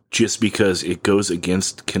Way just because it goes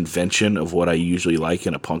against convention of what I usually like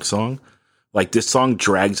in a punk song. Like this song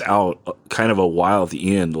drags out kind of a while at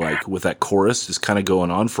the end, like with that chorus just kind of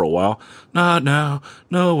going on for a while. Not now,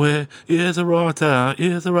 no way, it's the wrong time,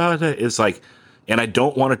 it's the right time. It's like, and I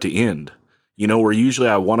don't want it to end. Where usually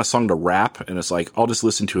I want a song to rap and it's like, I'll just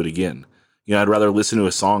listen to it again. I'd rather listen to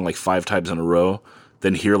a song like 5 times in a row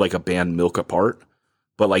than hear like a band milk apart.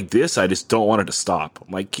 But like this, I just don't want it to stop.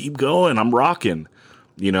 I'm like, keep going, I'm rocking,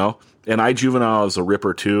 And I Juvenile is a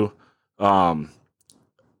ripper too. And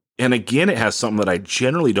again, it has something that I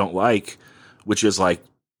generally don't like, which is like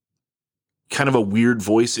kind of a weird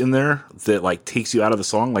voice in there that like takes you out of the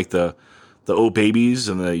song, like the Oh Babies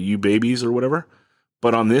and the You Babies or whatever.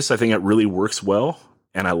 But on this, I think it really works well,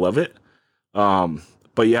 and I love it.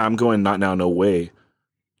 But yeah, I'm going Not Now, No Way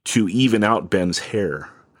to even out Ben's hair,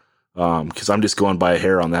 because I'm just going by a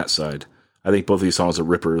hair on that side. I think both of these songs are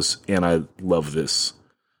rippers, and I love this.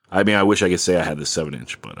 I mean, I wish I could say I had this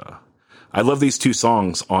 7-inch, but I love these 2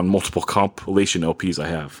 songs on multiple compilation LPs I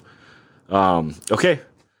have. Okay,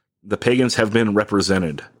 the Pagans have been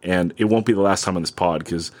represented, and it won't be the last time on this pod,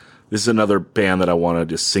 because this is another band that I want to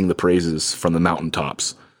just sing the praises from the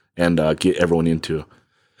mountaintops and get everyone into.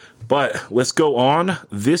 But let's go on.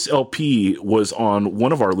 This LP was on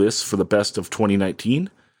one of our lists for the best of 2019,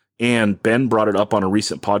 and Ben brought it up on a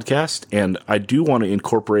recent podcast, and I do want to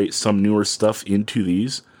incorporate some newer stuff into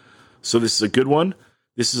these. So this is a good one.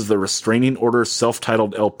 This is the Restraining Order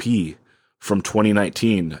self-titled LP from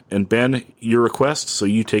 2019. And Ben, your request, so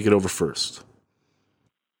you take it over first.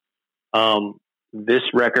 This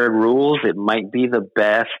record rules. It might be the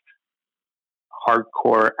best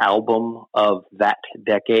hardcore album of that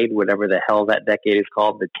decade, whatever the hell that decade is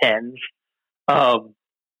called, the tens.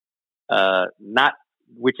 Not,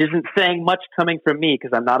 which isn't saying much coming from me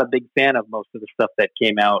because I'm not a big fan of most of the stuff that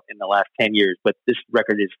came out in the last 10 years, but this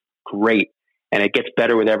record is great and it gets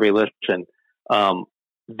better with every listen.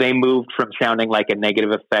 They moved from sounding like a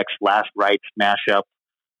Negative Effects Last Rites mashup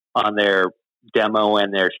on their demo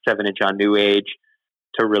and their 7-inch on New Age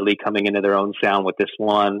to really coming into their own sound with this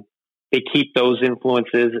one. They keep those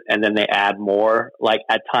influences and then they add more. Like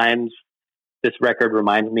at times, this record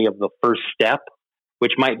reminds me of The First Step,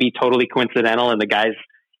 which might be totally coincidental. And the guys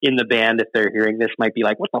in the band, if they're hearing this, might be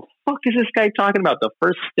like, what the fuck is this guy talking about? The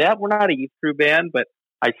First Step? We're not a youth crew band, but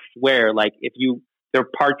I swear, like there are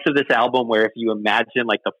parts of this album where if you imagine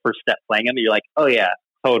like The First Step playing them, you're like, oh yeah,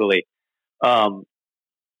 totally. And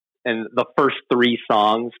the first three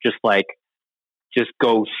songs just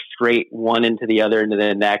go straight one into the other into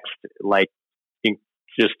the next, like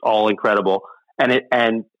just all incredible.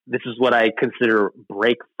 And this is what I consider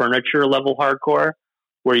break furniture level hardcore,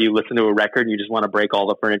 where you listen to a record and you just want to break all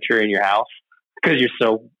the furniture in your house because you're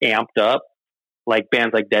so amped up. Like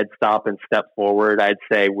bands like Dead Stop and Step Forward, I'd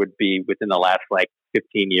say would be within the last like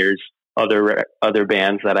 15 years, other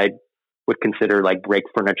bands that I would consider like break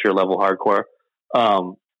furniture level hardcore.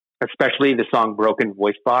 Especially the song Broken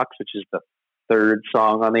Voice Box, which is the third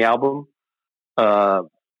song on the album.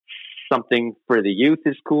 Something for the Youth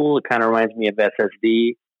is cool. It kind of reminds me of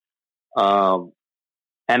SSD.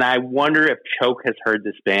 And I wonder if Choke has heard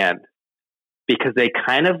this band because they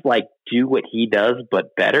kind of like do what he does,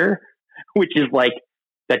 but better, which is like,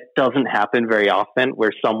 that doesn't happen very often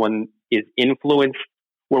where someone is influenced,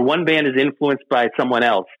 where one band is influenced by someone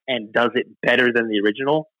else and does it better than the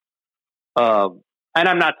original. And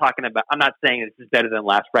I'm not saying this is better than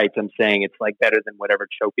Last Rites. I'm saying it's like better than whatever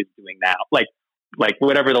Choke is doing now. Like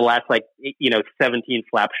whatever the last 17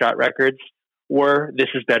 Slapshot records were, this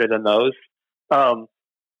is better than those.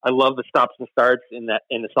 I love the stops and starts in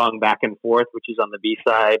the song Back and Forth, which is on the B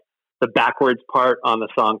side. The backwards part on the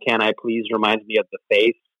song Can I Please reminds me of The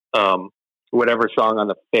Faith. Whatever song on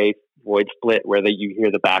The Faith, Void Split, where you hear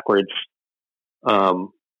the backwards.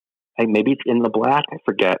 Maybe it's In the Black. I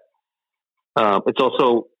forget. It's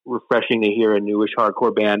also refreshing to hear a newish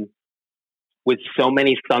hardcore band with so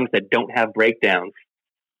many songs that don't have breakdowns,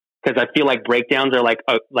 because I feel like breakdowns are like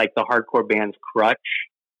the hardcore band's crutch.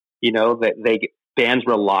 That bands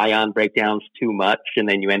rely on breakdowns too much, and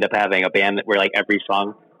then you end up having a band where like every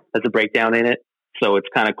song has a breakdown in it. So it's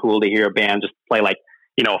kind of cool to hear a band just play like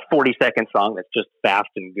a 40-second song that's just fast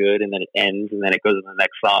and good, and then it ends, and then it goes to the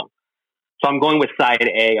next song. So I'm going with side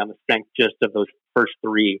A on the strength just of those first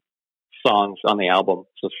three songs on the album.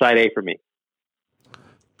 So side A for me.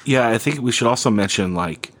 Yeah, I think we should also mention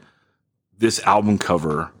like this album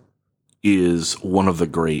cover is one of the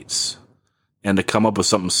greats, and to come up with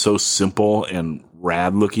something so simple and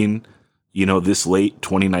rad looking, this late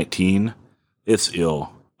 2019, it's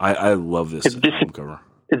ill. I love this album cover.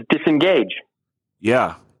 It's Disengage.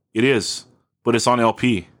 Yeah, it is, but it's on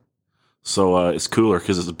LP, so it's cooler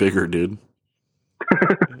because it's bigger, dude.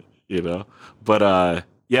 But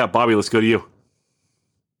yeah, Bobby, let's go to you.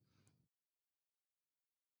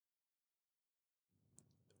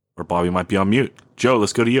 Or Bobby might be on mute. Joe,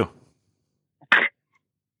 let's go to you.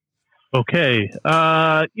 Okay.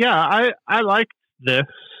 Yeah, I liked this.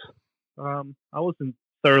 I wasn't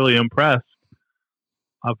thoroughly impressed.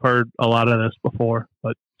 I've heard a lot of this before,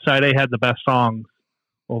 but side A had the best songs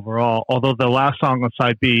overall. Although the last song on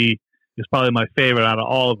side B is probably my favorite out of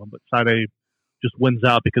all of them, but side A just wins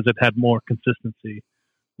out because it had more consistency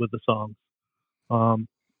with the songs.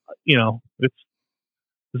 This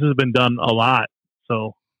has been done a lot,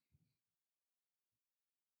 so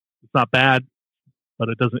it's not bad, but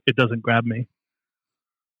it doesn't grab me.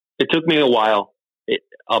 It took me a while.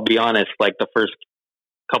 I'll be honest, like the first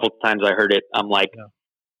couple times I heard it, I'm like, yeah.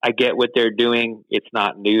 I get what they're doing. It's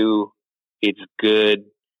not new. It's good.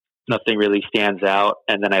 Nothing really stands out.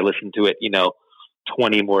 And then I listened to it,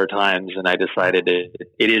 20 more times, and I decided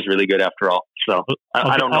it is really good after all. So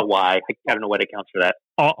I don't know why. I don't know what accounts for that.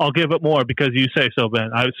 I'll give it more because you say so, Ben.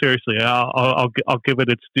 Seriously, I'll give it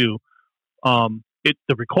its due.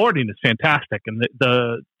 The recording is fantastic, and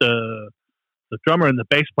the The drummer and the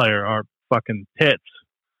bass player are fucking tits.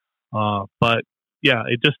 But yeah,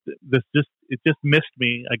 it just missed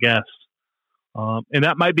me, I guess. And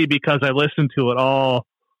that might be because I listened to it all,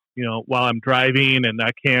 while I'm driving, and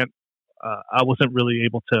I wasn't really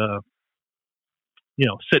able to,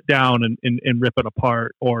 sit down and rip it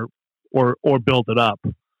apart or build it up.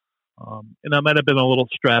 And I might have been a little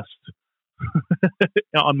stressed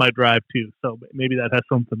on my drive too. So maybe that has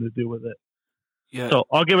something to do with it. Yeah. So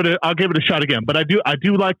I'll give it a shot again. But I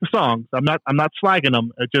do like the songs. I'm not slagging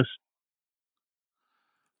them. It just,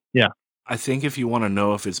 yeah. I think if you want to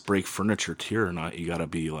know if it's break furniture tier or not, you got to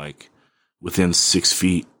be like within 6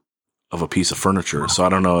 feet of a piece of furniture. So I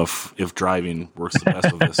don't know if driving works the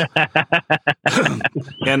best with this.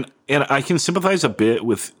 and I can sympathize a bit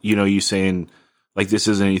with, you saying like this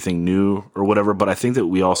isn't anything new or whatever, but I think that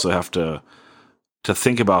we also have to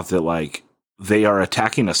think about that, like they are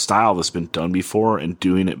attacking a style that's been done before and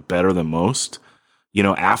doing it better than most,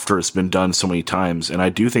 after it's been done so many times. And I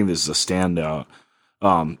do think this is a standout.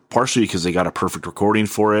 Partially because they got a perfect recording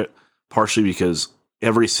for it, partially because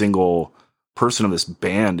every single person of this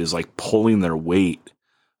band is like pulling their weight.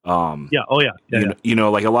 Yeah. Oh yeah.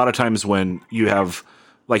 Like a lot of times when you have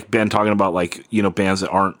like Ben talking about like, bands that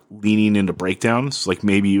aren't leaning into breakdowns, like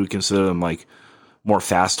maybe you would consider them like more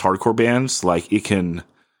fast hardcore bands. Like it can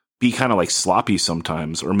be kind of like sloppy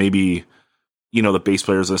sometimes, or maybe, the bass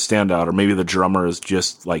player is a standout, or maybe the drummer is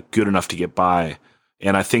just like good enough to get by.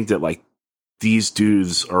 And I think that like, these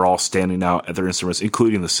dudes are all standing out at their instruments,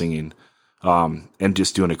 including the singing, and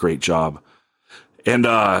just doing a great job. And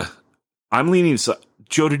I'm leaning.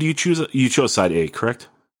 Joe, did you choose? You chose side A, correct?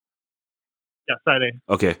 Yeah, side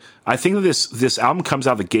A. Okay, I think that this album comes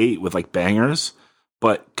out the gate with like bangers,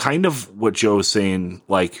 but kind of what Joe was saying,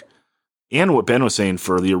 like, and what Ben was saying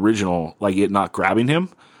for the original, like it not grabbing him.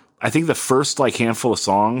 I think the first like handful of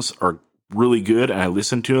songs are really good, and I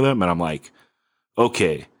listen to them, and I'm like,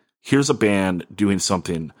 okay. Here's a band doing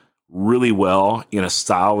something really well in a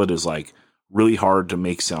style that is like really hard to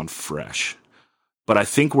make sound fresh. But I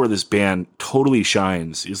think where this band totally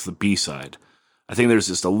shines is the B side. I think there's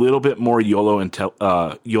just a little bit more YOLO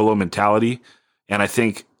mentality. And I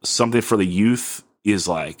think Something for the Youth is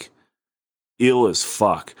like ill as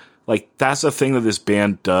fuck. Like that's a thing that this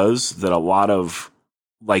band does that a lot of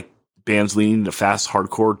like bands leaning to fast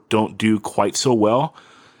hardcore don't do quite so well.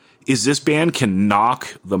 Is this band can knock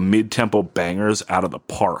the mid-tempo bangers out of the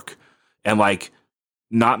park and like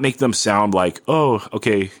not make them sound like, oh,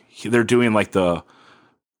 okay, they're doing like the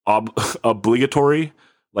obligatory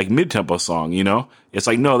like mid-tempo song, It's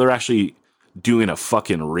like, no, they're actually doing a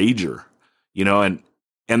fucking rager, and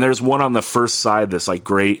there's one on the first side that's like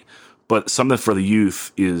great, but Something for the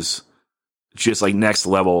Youth is just like next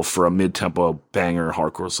level for a mid-tempo banger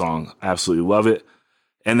hardcore song. I absolutely love it.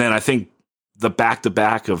 And then I think the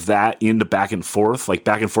back-to-back of that into back and forth how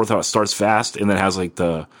it starts fast and then has like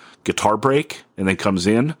the guitar break and then comes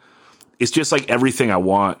in. It's just like everything I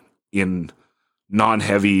want in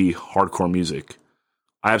non-heavy hardcore music.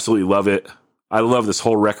 I absolutely love it. I love this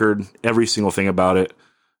whole record, every single thing about it,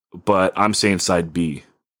 but I'm saying side B.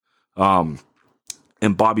 And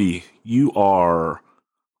Bobby, you are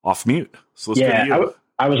off mute. So let's go to you.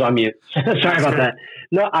 I was on mute. Sorry about that.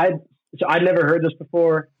 No, I'd never heard this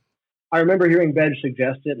before. I remember hearing Ben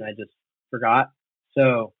suggest it, and I just forgot.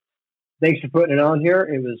 So thanks for putting it on here.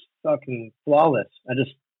 It was fucking flawless.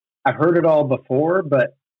 I've heard it all before,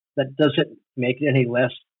 but that doesn't make it any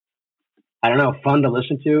less, I don't know, fun to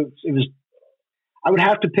listen to. I would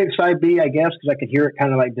have to pick side B, I guess, because I could hear it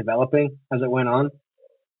kind of like developing as it went on.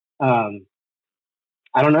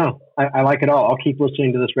 I don't know. I like it all. I'll keep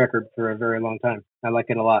listening to this record for a very long time. I like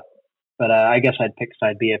it a lot. But I guess I'd pick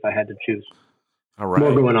side B if I had to choose. All right.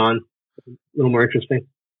 More going on. A little more interesting.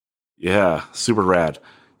 Yeah, super rad.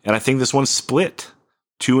 And I think this one's split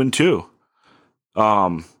 2-2.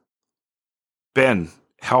 Ben,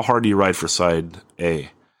 how hard do you ride for side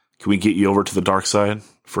A? Can we get you over to the dark side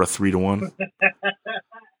for a 3-1?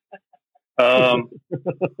 I'm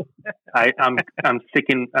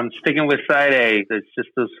sticking with side A. It's just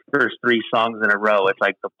those first 3 songs in a row. It's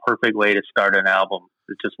like the perfect way to start an album.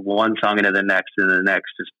 It's just one song into the next and the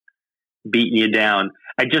next, just beating you down.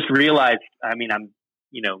 I just realized, I'm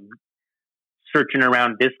searching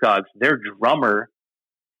around Discogs, their drummer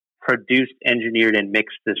produced, engineered, and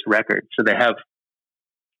mixed this record. So they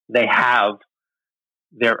have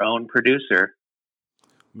their own producer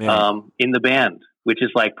in the band, which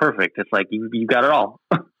is like perfect. It's like you got it all.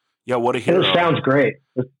 Yeah, what a hero. It sounds great.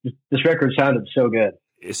 This record sounded so good.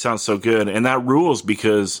 It sounds so good. And that rules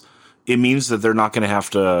because it means that they're not going to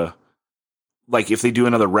have to, like, if they do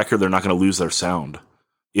another record, they're not going to lose their sound.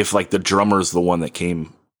 if like the drummer's the one that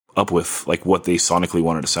came up with like what they sonically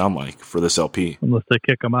wanted to sound like for this LP. Unless they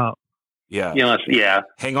kick them out. Yeah. Yeah.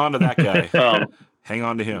 Hang on to that guy. Hang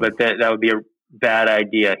on to him. But that would be a bad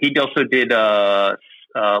idea. He also did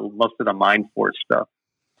most of the Mind Force stuff.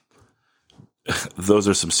 Those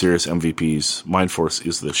are some serious MVPs. Mind Force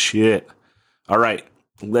is the shit. All right,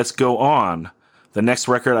 let's go on. The next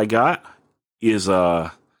record I got is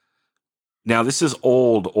now this is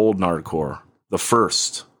old Nardcore. The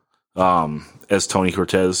first, as Tony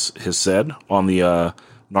Cortez has said on the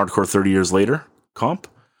Nardcore 30 Years Later comp.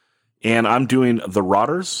 And I'm doing the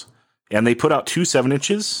Rotters, and they put out 2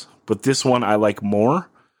 7-inches, but this one I like more.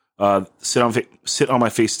 Sit on My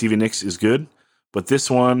Face Stevie Nicks is good, but this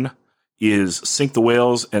one is Sink the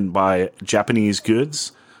Whales and by Japanese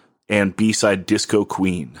Goods and B-side Disco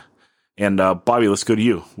Queen. And Bobby, let's go to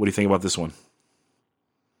you. What do you think about this one?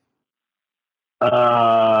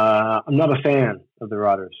 I'm not a fan of the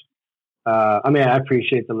Rotters. I mean, I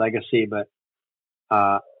appreciate the legacy, but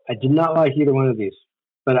I did not like either one of these.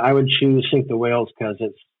 But I would choose Sink the Whales because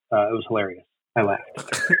it was hilarious. I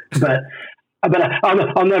laughed, but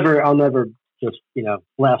I'll never just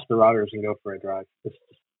blast the Rotters and go for a drive.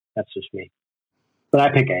 That's just me. But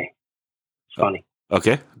I pick A. It's funny.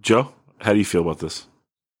 Okay, Joe, how do you feel about this?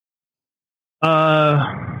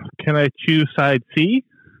 Can I choose side C?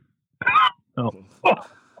 No.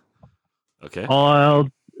 Okay.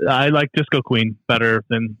 I like Disco Queen better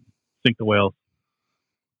than Sink the Whales.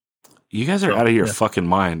 You guys are out of your fucking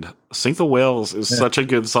mind. Sink the Whales is such a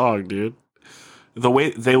good song, dude. The way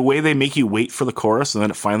they make you wait for the chorus and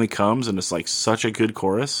then it finally comes and it's like such a good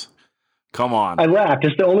chorus. Come on. I laughed.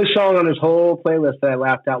 It's the only song on this whole playlist that I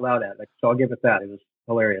laughed out loud at. So I'll give it that. It was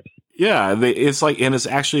hilarious. Yeah, it's like, and it's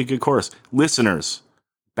actually a good chorus. Listeners,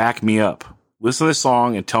 back me up. Listen to this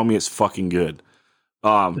song and tell me it's fucking good.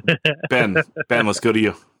 Ben, let's go to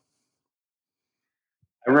you.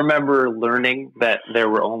 I remember learning that there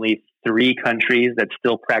were only 3 countries that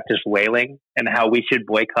still practice whaling and how we should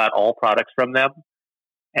boycott all products from them.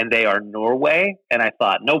 And they are Norway. And I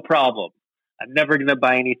thought, no problem. I'm never going to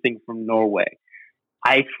buy anything from Norway.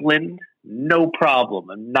 Iceland, no problem.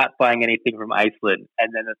 I'm not buying anything from Iceland.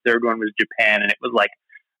 And then the third one was Japan. And it was like,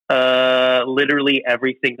 literally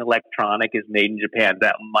everything electronic is made in Japan.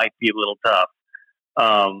 That might be a little tough.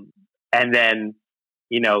 And then,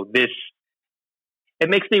 this, it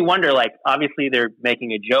makes me wonder, like, obviously they're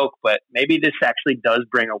making a joke, but maybe this actually does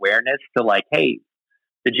bring awareness to like, hey,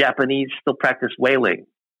 the Japanese still practice whaling.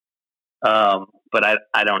 But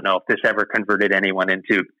I don't know if this ever converted anyone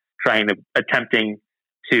into attempting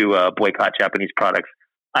to boycott Japanese products.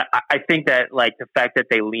 I think that like the fact that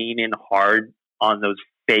they lean in hard on those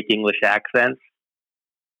fake English accents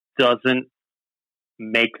doesn't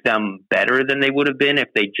make them better than they would have been if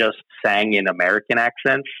they just sang in American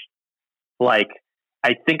accents. Like,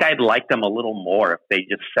 I think I'd like them a little more if they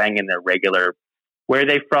just sang in their regular, where are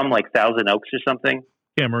they from? Like Thousand Oaks or something?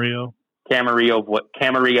 Camarillo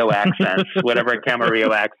accents, whatever a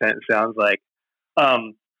Camarillo accent sounds like.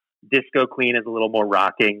 Disco Queen is a little more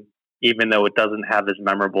rocking, even though it doesn't have as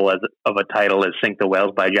memorable of a title as Sink the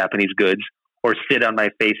Whales by Japanese Goods or Sit on My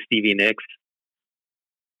Face Stevie Nicks.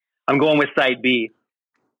 I'm going with side B,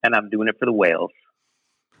 and I'm doing it for the Whales.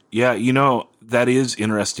 Yeah, that is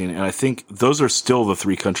interesting. And I think those are still the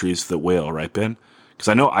 3 countries that whale, right, Ben? Because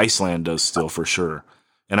I know Iceland does still for sure.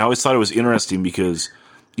 And I always thought it was interesting because,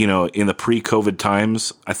 in the pre-COVID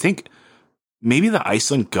times, I think maybe the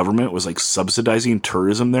Iceland government was like subsidizing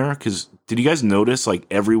tourism there. Because did you guys notice like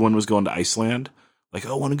everyone was going to Iceland? Like,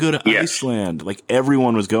 oh, I want to go to Iceland. Like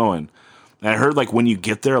everyone was going. And I heard like when you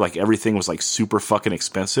get there, like everything was like super fucking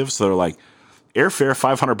expensive. So they're like airfare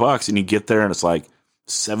 $500 and you get there and it's like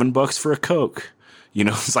 $7 for a Coke.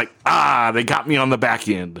 It's like, they got me on the back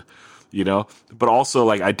end, but also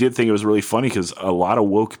like I did think it was really funny because a lot of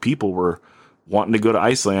woke people were wanting to go to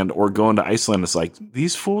Iceland or going to Iceland. It's like,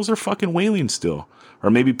 these fools are fucking whaling still. Or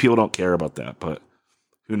maybe people don't care about that, but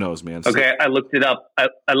who knows, man. Okay. I looked it up.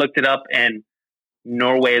 I looked it up and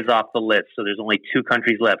Norway is off the list. So there's only 2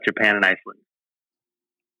 countries left, Japan and Iceland.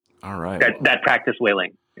 All right. That practice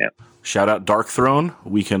whaling. Yeah. Shout out Dark Throne.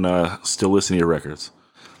 We can still listen to your records.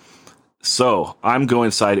 So I'm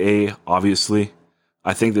going side A, obviously.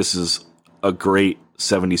 I think this is a great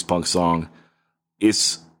 70s punk song.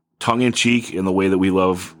 It's tongue-in-cheek in the way that we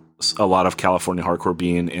love a lot of California hardcore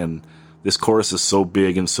being, and this chorus is so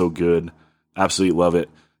big and so good. Absolutely love it.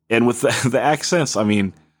 And with the accents, I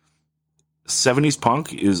mean, 70s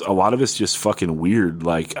punk is a lot of it's just fucking weird.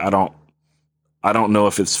 Like, I don't know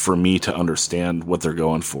if it's for me to understand what they're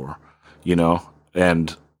going for,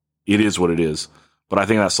 and it is what it is. But I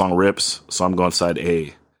think that song rips, so I'm going side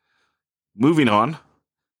A moving on.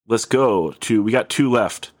 Let's go to, we got 2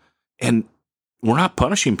 left. And we're not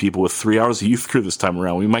punishing people with 3 hours of Youth Crew this time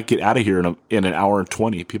around. We might get out of here in an hour and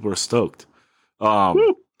 20. People are stoked.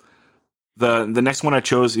 The next one I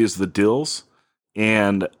chose is the Dills,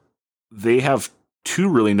 and they have 2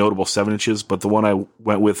 really notable 7-inches, but the one I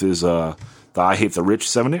went with is the I Hate the Rich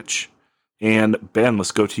 7-inch. And Ben,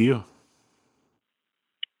 let's go to you.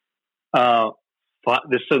 So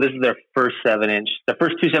this is their first 7-inch. The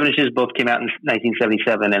first 2 7-inches both came out in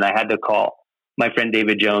 1977, and I had to call my friend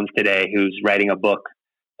David Jones today, who's writing a book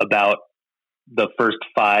about the first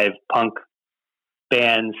 5 punk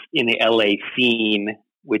bands in the LA scene,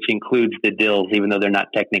 which includes the Dills, even though they're not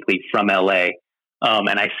technically from LA.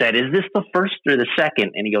 And I said, is this the first or the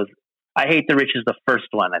second? And he goes, I Hate the Rich is the first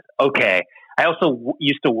one. I said, okay. I also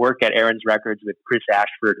used to work at Aaron's Records with Chris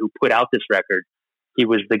Ashford, who put out this record. He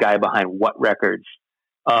was the guy behind What Records.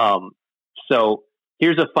 So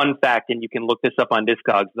here's a fun fact, and you can look this up on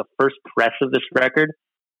Discogs. The first press of this record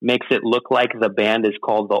makes it look like the band is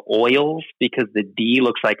called the Oils because the D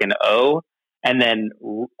looks like an O. And then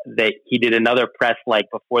he did another press like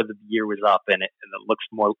before the year was up, and it looks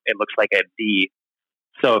like a D.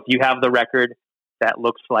 So if you have the record that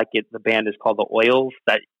looks like the band is called the Oils,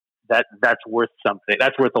 that's worth something.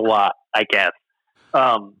 That's worth a lot, I guess.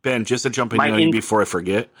 Ben, just to jump in on you before I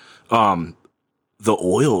forget, the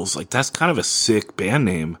Oils, like that's kind of a sick band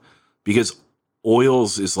name because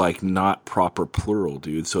Oils is like not proper plural,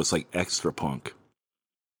 dude. So it's like extra punk.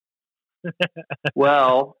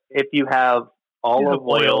 Well, if you have olive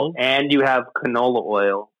oil and you have canola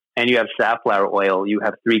oil and you have safflower oil, you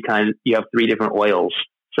have 3 different oils.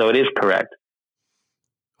 So it is correct.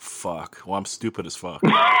 Fuck. Well, I'm stupid as fuck.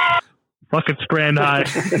 Fucking Strand High.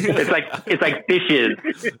 It's like fishes.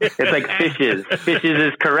 It's like fishes. Fishes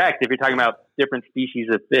is correct if you're talking about different species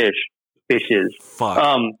of fish. Fishes. Fuck.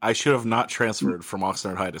 I should have not transferred from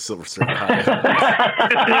Oxnard High to Silver Strand High.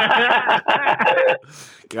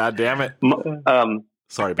 God damn it.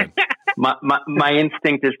 Sorry, Ben. My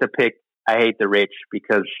instinct is to pick I Hate the Rich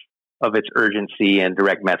because of its urgency and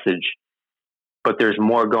direct message. But there's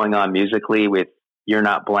more going on musically with You're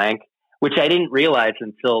Not Blank, which I didn't realize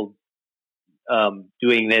until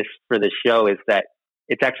doing this for the show, is that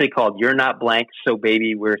it's actually called You're Not Blank, So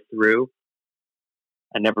Baby We're Through.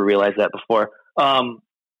 I never realized that before. I'm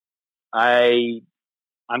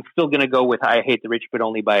still going to go with I Hate the Rich, but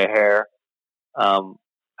only by a hair.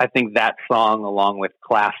 I think that song, along with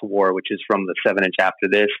Class War, which is from the 7-inch after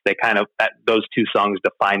this, those 2 songs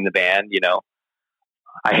define the band, you know.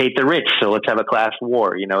 I hate the rich, so let's have a class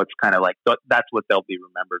war. You know, it's kind of like that's what they'll be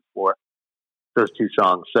remembered for, those 2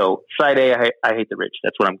 songs. So side A, I hate the rich.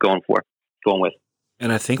 That's what I'm going with.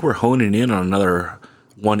 And I think we're honing in on another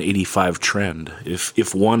 185 trend.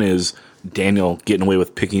 If one is Daniel getting away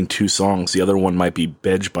with picking 2 songs, the other one might be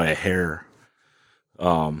Bedge by a hair.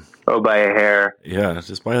 By a hair. Yeah,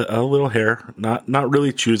 just by a little hair. Not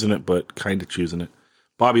really choosing it, but kind of choosing it.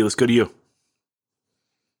 Bobby, let's go to you.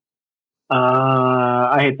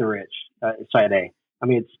 I Hate the Rich. Side A. I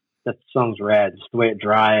mean, that song's rad. It's the way it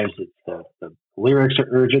drives. It's the lyrics are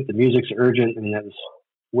urgent. The music's urgent. I mean, that was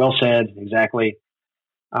well said. Exactly.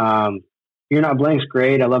 You're Not Blank's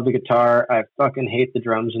great. I love the guitar. I fucking hate the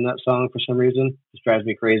drums in that song for some reason. It just drives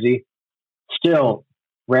me crazy. Still,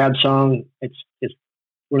 rad song. It's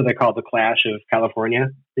what do they call it? The Clash of California.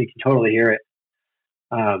 You can totally hear it.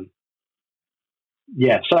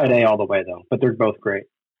 Yeah, side A all the way though. But they're both great.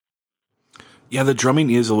 Yeah, the drumming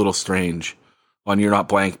is a little strange on You're Not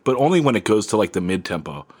Blank, but only when it goes to like the mid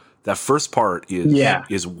tempo. That first part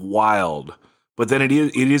is wild, but then it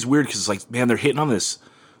is weird because it's like, man, they're hitting on this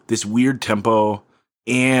weird tempo,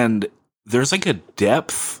 and there's like a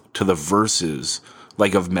depth to the verses,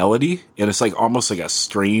 like of melody, and it's like almost like a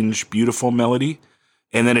strange, beautiful melody,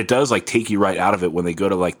 and then it does like take you right out of it when they go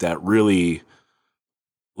to like that really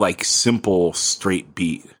like simple straight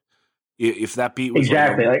beat. If that beat was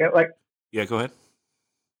exactly like yeah, go ahead.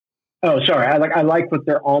 Oh, sorry. I like what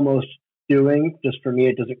they're almost doing. Just for me,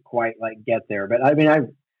 it doesn't quite like get there. But I mean,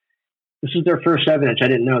 this is their first 7-inch. I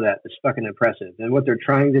didn't know that. It's fucking impressive. And what they're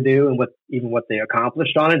trying to do and what they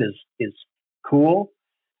accomplished on it is cool.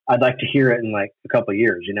 I'd like to hear it in like a couple of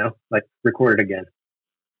years, you know, like record it again.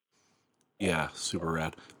 Yeah, super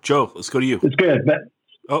rad. Joe, let's go to you. It's good, but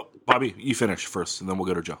Bobby, you finish first, and then we'll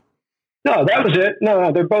go to Joe. No, that was it.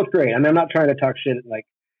 No, they're both great. I mean, I'm not trying to talk shit. Like,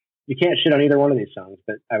 you can't shit on either one of these songs,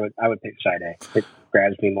 but I would pick side A. It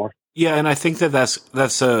grabs me more. Yeah, and I think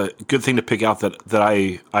that's a good thing to pick out that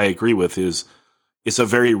I agree with is it's a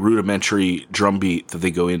very rudimentary drum beat that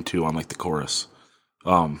they go into on like the chorus.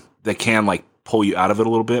 That can like pull you out of it a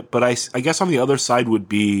little bit. But I guess on the other side would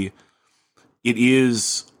be it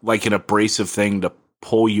is like an abrasive thing to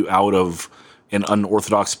pull you out of an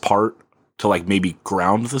unorthodox part to like maybe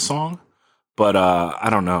ground the song. But I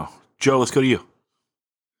don't know. Joe, let's go to you.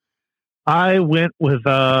 I went with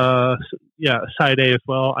side A as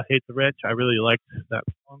well. I Hate the Rich. I really liked that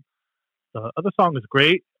song. The other song is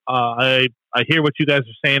great. I hear what you guys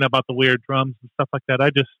are saying about the weird drums and stuff like that. I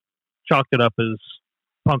just chalked it up as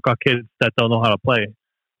punk rock kids that don't know how to play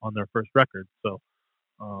on their first record. So,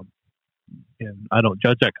 and I don't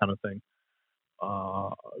judge that kind of thing.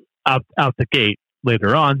 Out the gate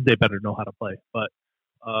later on, they better know how to play. But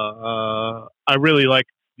I really like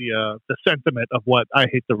the sentiment of what I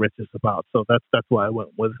Hate the Rich is about. So that's why I went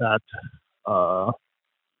with that.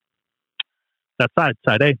 That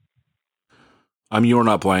side A. I'm You're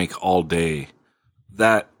Not Blank all day.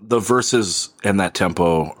 That the verses and that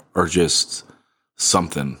tempo are just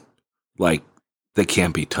something like that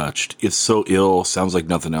can't be touched. It's so ill, sounds like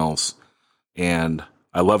nothing else, and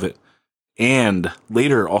I love it. And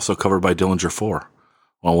later, also covered by Dillinger 4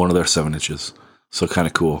 on one of their 7-inches. So kind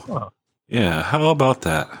of cool. Oh. Yeah, how about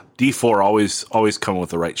that? D4 always coming with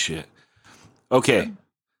the right shit. Okay,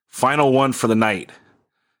 final one for the night,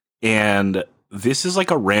 and this is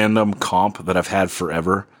like a random comp that I've had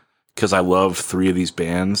forever because I love 3 of these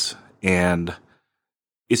bands, and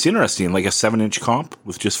it's interesting, like a 7-inch comp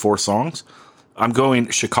with just 4 songs. I'm going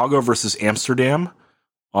Chicago versus Amsterdam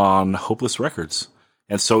on Hopeless Records.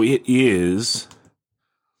 And so it is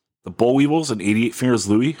the Boll Weevils and 88 Fingers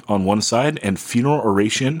Louie on one side, and Funeral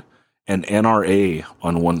Oration and NRA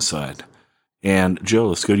on one side. And Joe,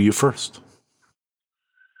 let's go to you first.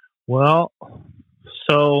 Well,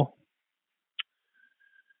 so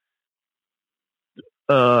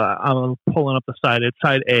I'm pulling up the side. It's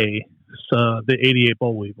side A. So the 88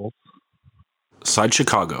 Boll Weevils. Side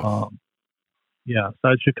Chicago.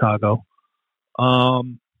 Side Chicago.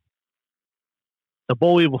 The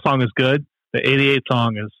Boll Weevil song is good. The 88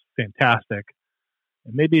 song is fantastic.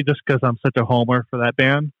 And maybe just because I'm such a homer for that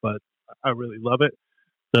band, but I really love it.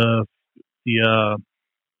 The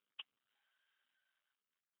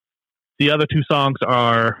other 2 songs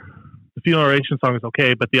are, the Funeral Oration song is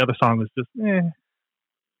okay, but the other song is just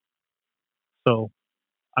So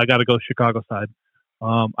I got to go Chicago side.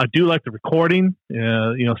 I do like the recording,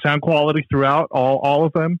 sound quality throughout all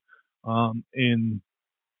of them. In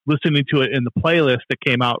listening to it in the playlist, it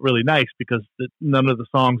came out really nice because none of the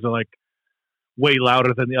songs are like way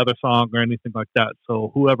louder than the other song or anything like that. So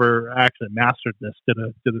whoever actually mastered this did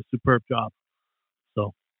a superb job.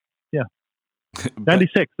 So yeah,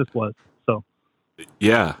 96 this was. So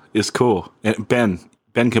yeah, it's cool. And Ben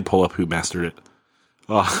can pull up who mastered it.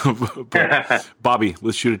 Bobby,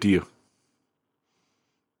 let's shoot it to you.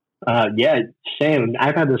 Same.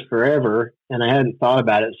 I've had this forever, and I hadn't thought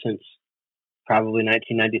about it since probably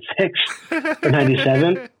 1996 or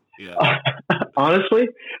 97. Yeah. Honestly,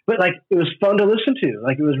 but like it was fun to listen to.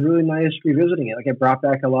 Like it was really nice revisiting it. Like it brought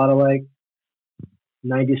back a lot of like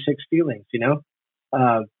 96 feelings.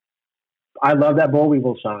 I love that Boll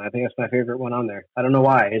Weevil song. I think that's my favorite one on there. I don't know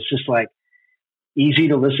why. It's just like easy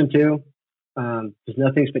to listen to. There's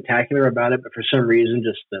nothing spectacular about it, but for some reason,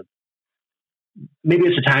 maybe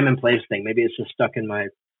it's a time and place thing. Maybe it's just stuck in my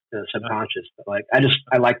subconscious. But like,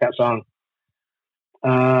 I like that song.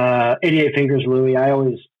 88 Fingers Louie. I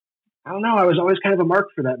don't know. I was always kind of a mark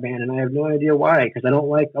for that band, and I have no idea why, because I don't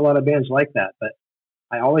like a lot of bands like that. But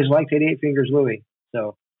I always liked 88 Fingers Louie.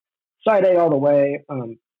 So side A all the way.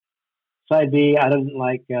 Side B, I didn't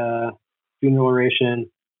like Funeral Oration,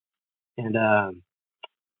 and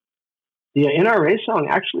the NRA song.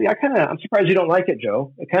 Actually, I'm surprised you don't like it,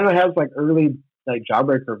 Joe. It kind of has like early like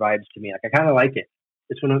Jawbreaker vibes to me. Like I kind of like it.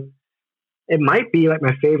 It's it might be like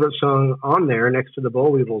my favorite song on there next to the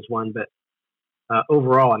Boll Weevils one, but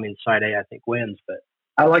overall, I mean, side A I think wins. But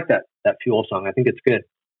I like that Fuel song. I think it's good.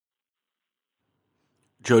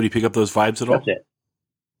 Joe, do you pick up those vibes at all? That's it.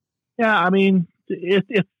 Yeah, I mean,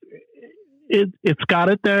 it's got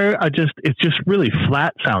it there. It's just really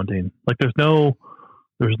flat sounding. Like there's no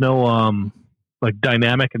like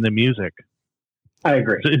dynamic in the music. I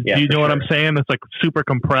agree. Do you know what I'm saying? It's like super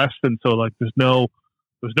compressed, and so like there's no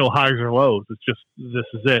highs or lows. It's just this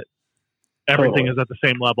is it. Everything is at the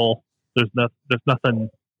same level. There's nothing.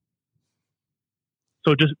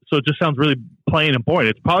 So it just sounds really plain and boring.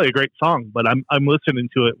 It's probably a great song, but I'm listening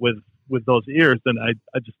to it with those ears, and I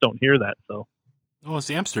just don't hear that. So. Oh,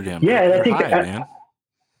 it's Amsterdam. Yeah, and I think man.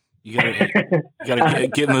 You gotta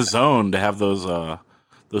get in the zone to have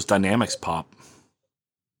those dynamics pop.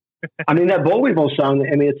 I mean, that Boll Weevil song,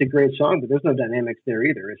 I mean, it's a great song, but there's no dynamics there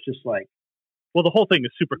either. It's just like, well, the whole thing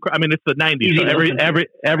is super. I mean, it's the '90s, so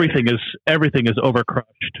everything is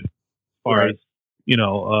overcrushed. far Right.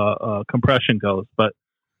 as compression goes. But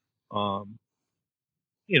the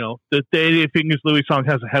 88 Fingers Louie song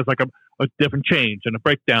has like a different change and a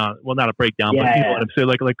breakdown. Well, not a breakdown, but you know what I'm saying.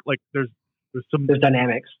 Like there's There's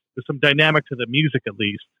dynamics. some dynamic to the music at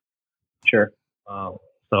least. Sure.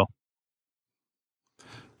 So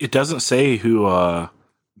It doesn't say who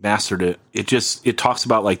mastered it. It talks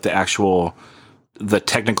about like the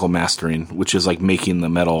technical mastering, which is like making the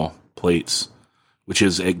metal plates, which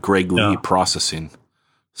is at Greg Lee Processing.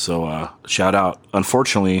 So shout out.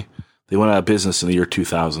 Unfortunately, they went out of business in the year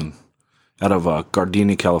 2000 out of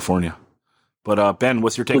Gardena, California. But Ben,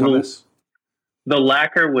 what's your take on this? The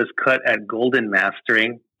lacquer was cut at Golden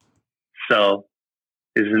Mastering. So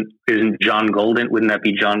isn't John Golden? Wouldn't that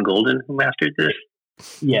be John Golden who mastered this?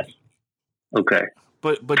 Yes. Okay.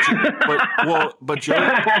 But Joe.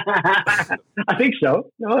 I think so.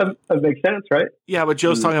 No, that makes sense, right? Yeah, but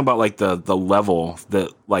Joe's talking about like the level that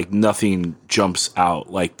like nothing jumps out,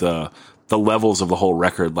 like the levels of the whole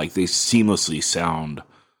record, like they seamlessly sound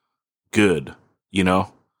good,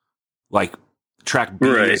 like track B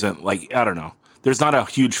isn't like, I don't know. There's not a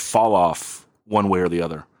huge fall off one way or the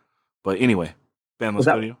other. But anyway, Ben, let's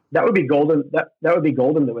go to you. That would be Golden. That would be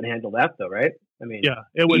Golden that would handle that, though, right? I mean, yeah,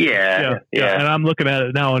 it would. Yeah. And I'm looking at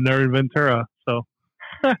it now, and they're in Ventura. So,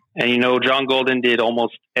 and John Golden did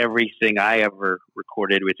almost everything I ever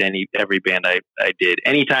recorded with every band I did.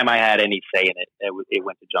 Anytime I had any say in it, it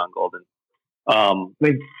went to John Golden. I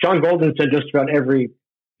mean, John Golden said just about every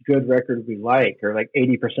good record we like, or like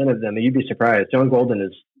 80% of them. And you'd be surprised. John Golden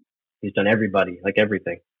he's done everybody, like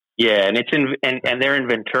everything. Yeah, and it's and they're in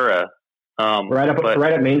Ventura, right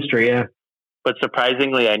up Main Street. Yeah. But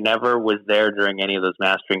surprisingly, I never was there during any of those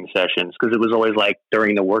mastering sessions because it was always like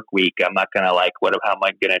during the work week. I'm not gonna how am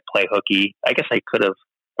I gonna play hooky? I guess I could have,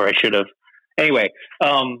 or I should have. Anyway,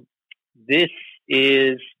 this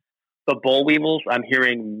is the Boll Weevils. I'm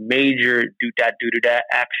hearing major doot-dat doot-dat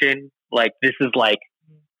action. Like this is like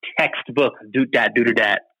textbook doot-dat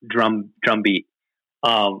doot-dat drum beat.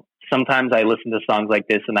 Sometimes I listen to songs like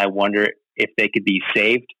this and I wonder if they could be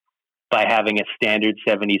saved by having a standard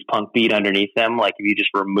 70s punk beat underneath them. Like if you just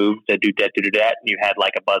removed the doot-dat doot-dat and you had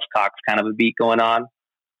like a Buzzcocks kind of a beat going on,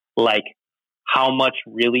 like how much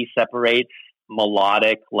really separates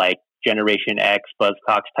melodic, like Generation X,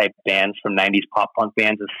 Buzzcocks type bands from 90s pop punk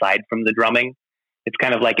bands aside from the drumming? It's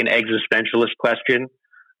kind of like an existentialist question.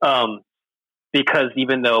 Because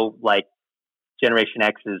even though like Generation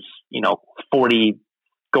X is, 40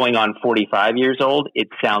 going on 45 years old, it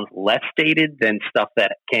sounds less dated than stuff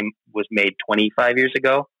that was made 25 years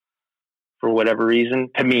ago for whatever reason,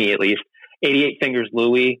 to me at least. 88 Fingers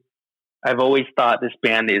Louie, I've always thought this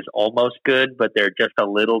band is almost good, but they're just a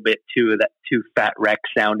little bit too Fat Wreck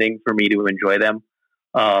sounding for me to enjoy them.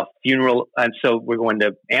 Funeral, and so we're going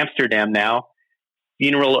to Amsterdam now.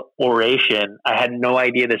 Funeral Oration, I had no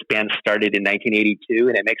idea this band started in 1982,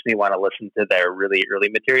 and it makes me want to listen to their really early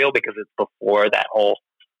material because it's before that whole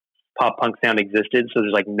pop punk sound existed. So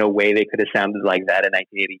there's like no way they could have sounded like that in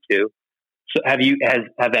 1982. So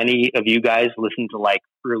have any of you guys listened to like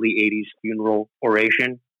early 80s Funeral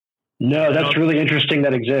Oration? No, that's really interesting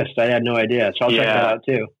that exists. I had no idea. So I'll check that out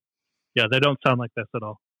too. Yeah, they don't sound like this at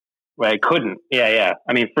all. Right, couldn't. Yeah.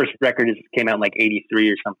 I mean, first record came out in like 83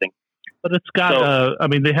 or something. But it's got,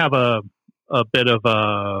 they have a bit of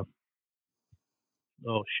oh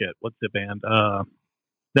shit, what's the band?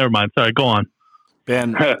 Never mind. Sorry, go on.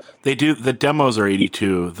 Ben, they do, the demos are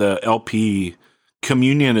 82. The LP,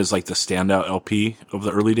 Communion is like the standout LP of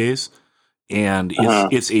the early days. And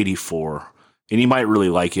it's 84. And you might really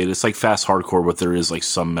like it. It's like fast hardcore, but there is like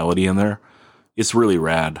some melody in there. It's really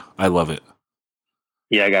rad. I love it.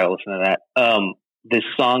 Yeah, I got to listen to that. This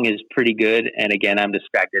song is pretty good. And again, I'm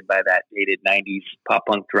distracted by that dated 90s pop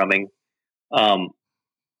punk drumming.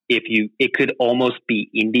 It could almost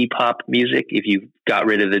be indie pop music if you got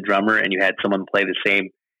rid of the drummer and you had someone play the same.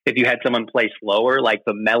 If you had someone play slower, like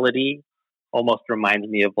the melody almost reminds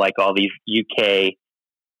me of like all these UK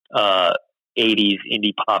 80s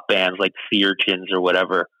indie pop bands like Sea Urchins or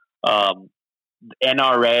whatever.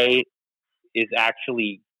 NRA is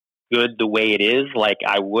actually good the way it is. Like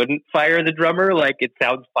I wouldn't fire the drummer. Like it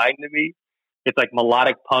sounds fine to me. It's like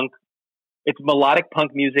melodic punk. It's melodic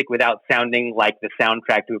punk music without sounding like the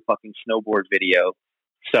soundtrack to a fucking snowboard video.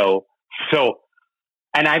 So,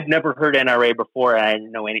 and I've never heard NRA before, and I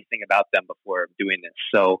didn't know anything about them before doing this.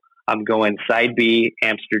 So I'm going side B,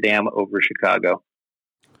 Amsterdam over Chicago.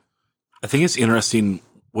 I think it's interesting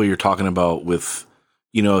what you're talking about with,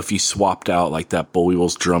 if you swapped out like that Boll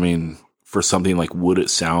Weevils drumming for something like, would it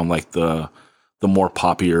sound like the more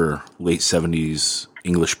popular late 70s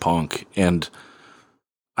English punk? And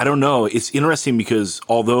I don't know. It's interesting because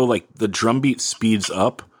although like the drum beat speeds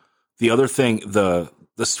up, the other thing, the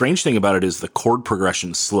strange thing about it is the chord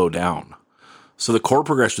progressions slow down. So the chord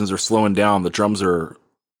progressions are slowing down, the drums are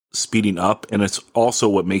speeding up, and it's also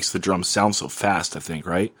what makes the drums sound so fast, I think,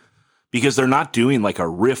 right? Because they're not doing like a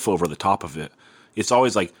riff over the top of it. It's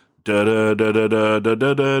always like da da da da da da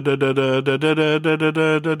da da da da da da da da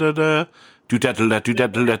da da da da. Do that, do that, do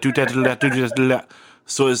that, do that, do that, do that, do that, do that.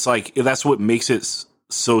 So it's like that's what makes it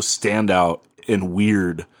so standout and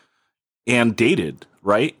weird and dated,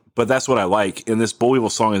 right? But that's what I like. And this Boll Weevil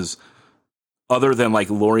song is, other than like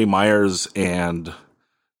Lori Myers and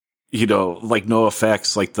like No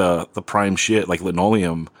Effects, like the prime shit, like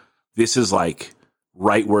Linoleum. This is like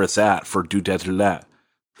right where it's at for Do Dat Do Dat.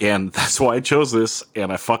 And that's why I chose this,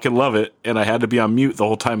 and I fucking love it. And I had to be on mute the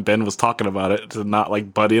whole time Ben was talking about it to not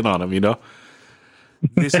like butt in on him,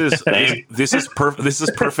 This is this is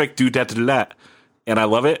perfect Do Dat Do Dat, and I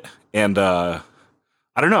love it. And I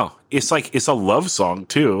don't know, it's a love song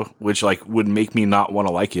too, which like would make me not want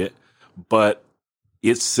to like it, but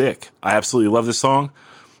it's sick. I absolutely love this song.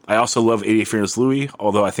 I also love 88 Funerals Louie,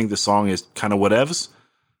 although I think the song is kind of whatevs.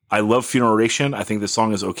 I love Funeration. I think this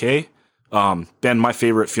song is okay. Ben, my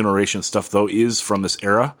favorite Funeration stuff though is from this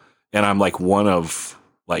era, and I'm like one of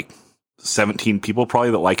like 17 people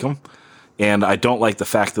probably that like them. And I don't like the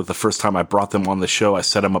fact that the first time I brought them on the show, I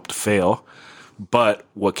set them up to fail. But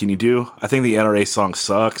what can you do? I think the NRA song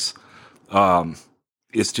sucks.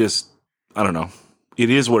 It's just, I don't know. It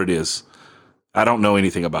is what it is. I don't know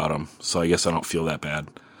anything about them, so I guess I don't feel that bad.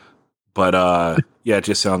 But yeah, it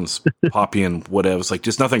just sounds poppy and whatever. It's like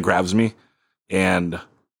just nothing grabs me. And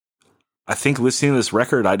I think listening to this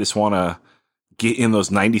record, I just want to get in those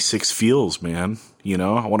 96 feels, man.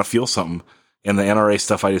 I want to feel something. And the NRA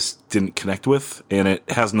stuff I just didn't connect with, and it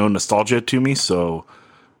has no nostalgia to me, so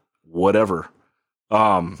whatever.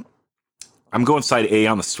 I'm going side A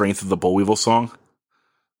on the strength of the Boll Weevil song.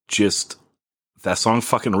 Just that song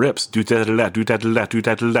fucking rips. Do that, do that, do that, do that, do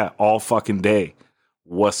that, do that all fucking day.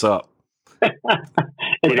 What's up?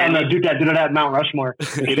 It's on the Do That Mount Rushmore.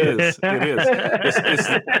 It is.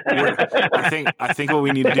 I think what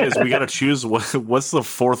we need to do is we got to choose what's the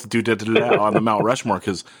fourth Do That on the Mount Rushmore,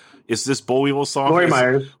 because it's this Boll Weevil song.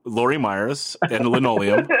 Lori Myers and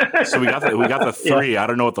Linoleum. So we got the three. Yeah. I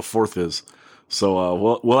don't know what the fourth is.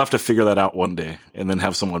 So we'll have to figure that out one day and then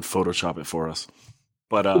have someone Photoshop it for us.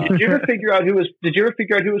 But did you ever figure out who was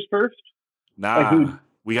first? Nah,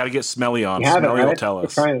 we got to get Smelly on. Smelly will tell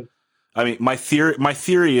us. I mean, my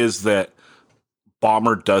theory is that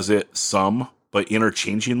Bomber does it some, but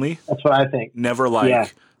interchangingly. That's what I think. Never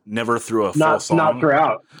through a full song. Not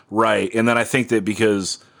throughout. Right. And then I think that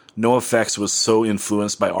because No Effects was so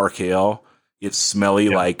influenced by RKL, it's Smelly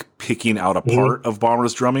like picking out a part of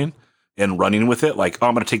Bomber's drumming and running with it. Like,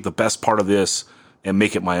 I'm going to take the best part of this and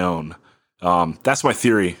make it my own. That's my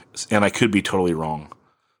theory, and I could be totally wrong.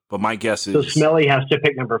 But my guess is... So Smelly has to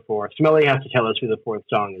pick number 4. Smelly has to tell us who the fourth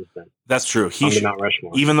song is then. That's true. He should, Mount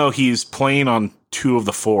Rushmore. Even though he's playing on 2 of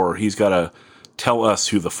the 4, he's got to tell us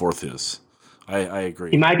who the fourth is. I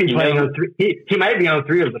agree. He might be playing on 3. He might be on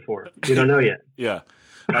 3 of the 4. We don't know yet. Yeah.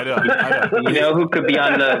 I know. You know who could be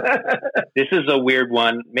on this is a weird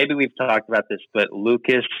one. Maybe we've talked about this, but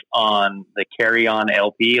Lucas on the Carry On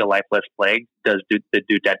LP, A Life Less Plague, does the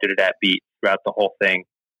Do Dat beat throughout the whole thing.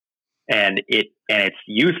 And it's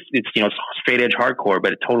straight edge hardcore,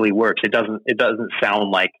 but it totally works. It doesn't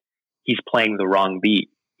sound like he's playing the wrong beat,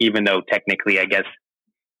 even though technically, I guess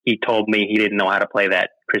he told me he didn't know how to play that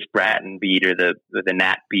Chris Bratton beat or the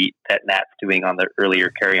Nat beat that Nat's doing on the earlier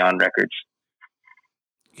Carry On records.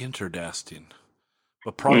 Interesting,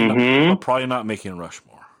 but probably not making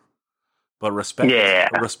Rushmore. But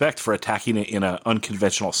respect for attacking it in an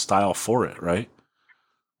unconventional style for it, right?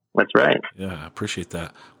 That's right. Yeah, I appreciate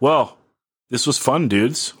that. Well, this was fun,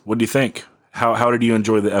 dudes. What do you think? How did you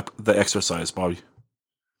enjoy the exercise, Bobby?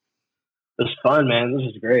 It was fun, man. This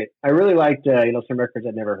is great. I really liked some records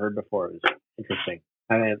I'd never heard before. It was interesting.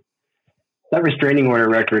 I mean, that Restraining Order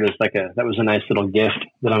record is that was a nice little gift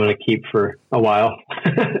that I'm going to keep for a while.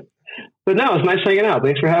 But no, it's nice hanging out.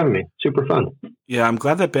 Thanks for having me. Super fun. Yeah, I'm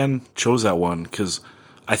glad that Ben chose that one because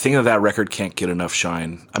I think that record can't get enough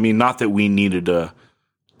shine. I mean, not that we needed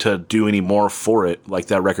to do any more for it. Like,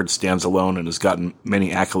 that record stands alone and has gotten many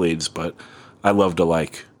accolades, but I love to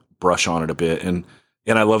brush on it a bit. And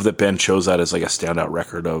I love that Ben chose that as a standout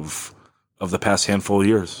record of the past handful of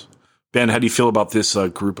years. Ben, how do you feel about this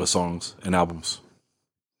group of songs and albums?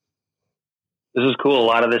 This is cool. A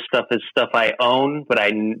lot of this stuff is stuff I own, but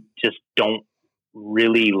I just don't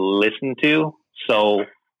really listen to. So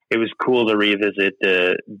it was cool to revisit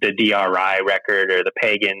the DRI record or the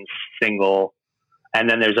Pagans single. And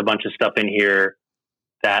then there's a bunch of stuff in here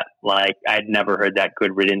that like I'd never heard that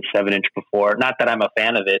Good Riddance 7-inch before. Not that I'm a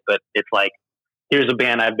fan of it, but it's like, here's a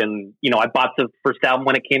band I've been, I bought the first album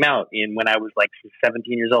when it came out when I was like 17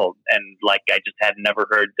 years old. And like, I just had never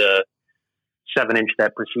heard the 7-inch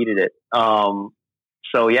that preceded it.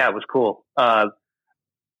 So yeah, it was cool.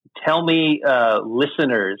 Tell me,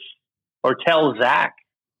 listeners, or tell Zach,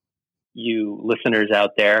 you listeners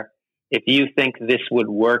out there, if you think this would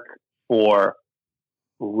work for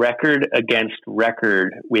record against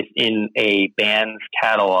record within a band's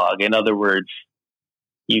catalog. In other words,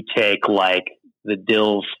 you take like the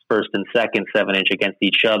Dills' first and second 7-inch against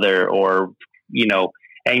each other, or,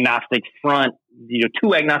 Agnostic Front,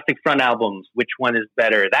 two Agnostic Front albums, which one is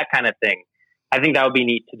better, that kind of thing. I think that would be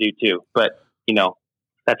neat to do too, but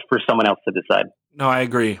that's for someone else to decide. No, I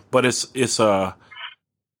agree, but it's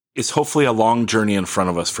hopefully a long journey in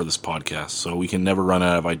front of us for this podcast, so we can never run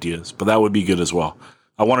out of ideas, but that would be good as well.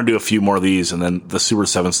 I want to do a few more of these, and then the Super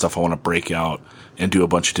 7 stuff I want to break out and do a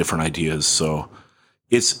bunch of different ideas. So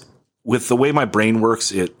it's, with the way my brain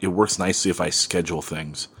works, it works nicely if I schedule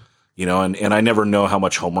things, and I never know how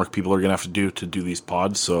much homework people are going to have to do these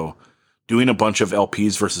pods. So doing a bunch of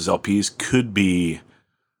LPs versus LPs could be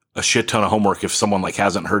a shit ton of homework if someone like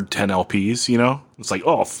hasn't heard 10 LPs, it's like,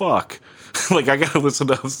 oh fuck. Like I got to listen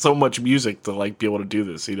to so much music to like be able to do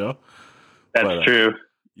this, That's true.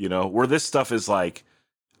 Where this stuff is like,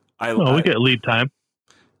 we get lead time.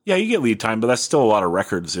 Yeah, you get lead time, but that's still a lot of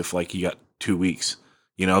records if like you got 2 weeks.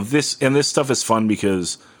 This stuff is fun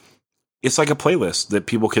because it's like a playlist that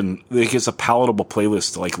people can, it's a palatable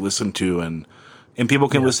playlist to like listen to, and people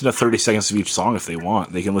can listen to 30 seconds of each song if they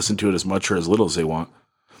want. They can listen to it as much or as little as they want.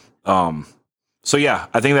 So yeah,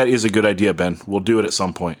 I think that is a good idea, Ben. We'll do it at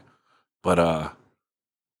some point, but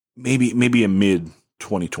maybe in mid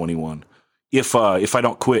 2021. If I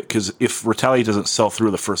don't quit, because if Retaliate doesn't sell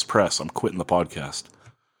through the first press, I'm quitting the podcast.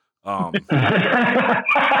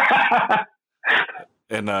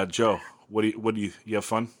 And Joe, what do you have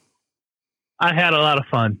fun? I had a lot of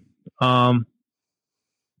fun.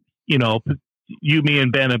 You, me,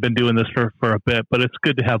 and Ben have been doing this for a bit, but it's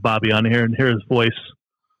good to have Bobby on here and hear his voice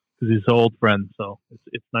because he's an old friend. So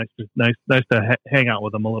it's nice to hang out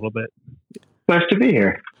with him a little bit. Nice to be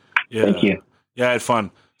here. Yeah. Thank you. Yeah, I had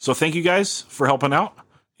fun. So thank you guys for helping out,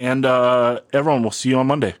 and everyone, we'll see you on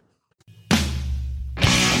Monday.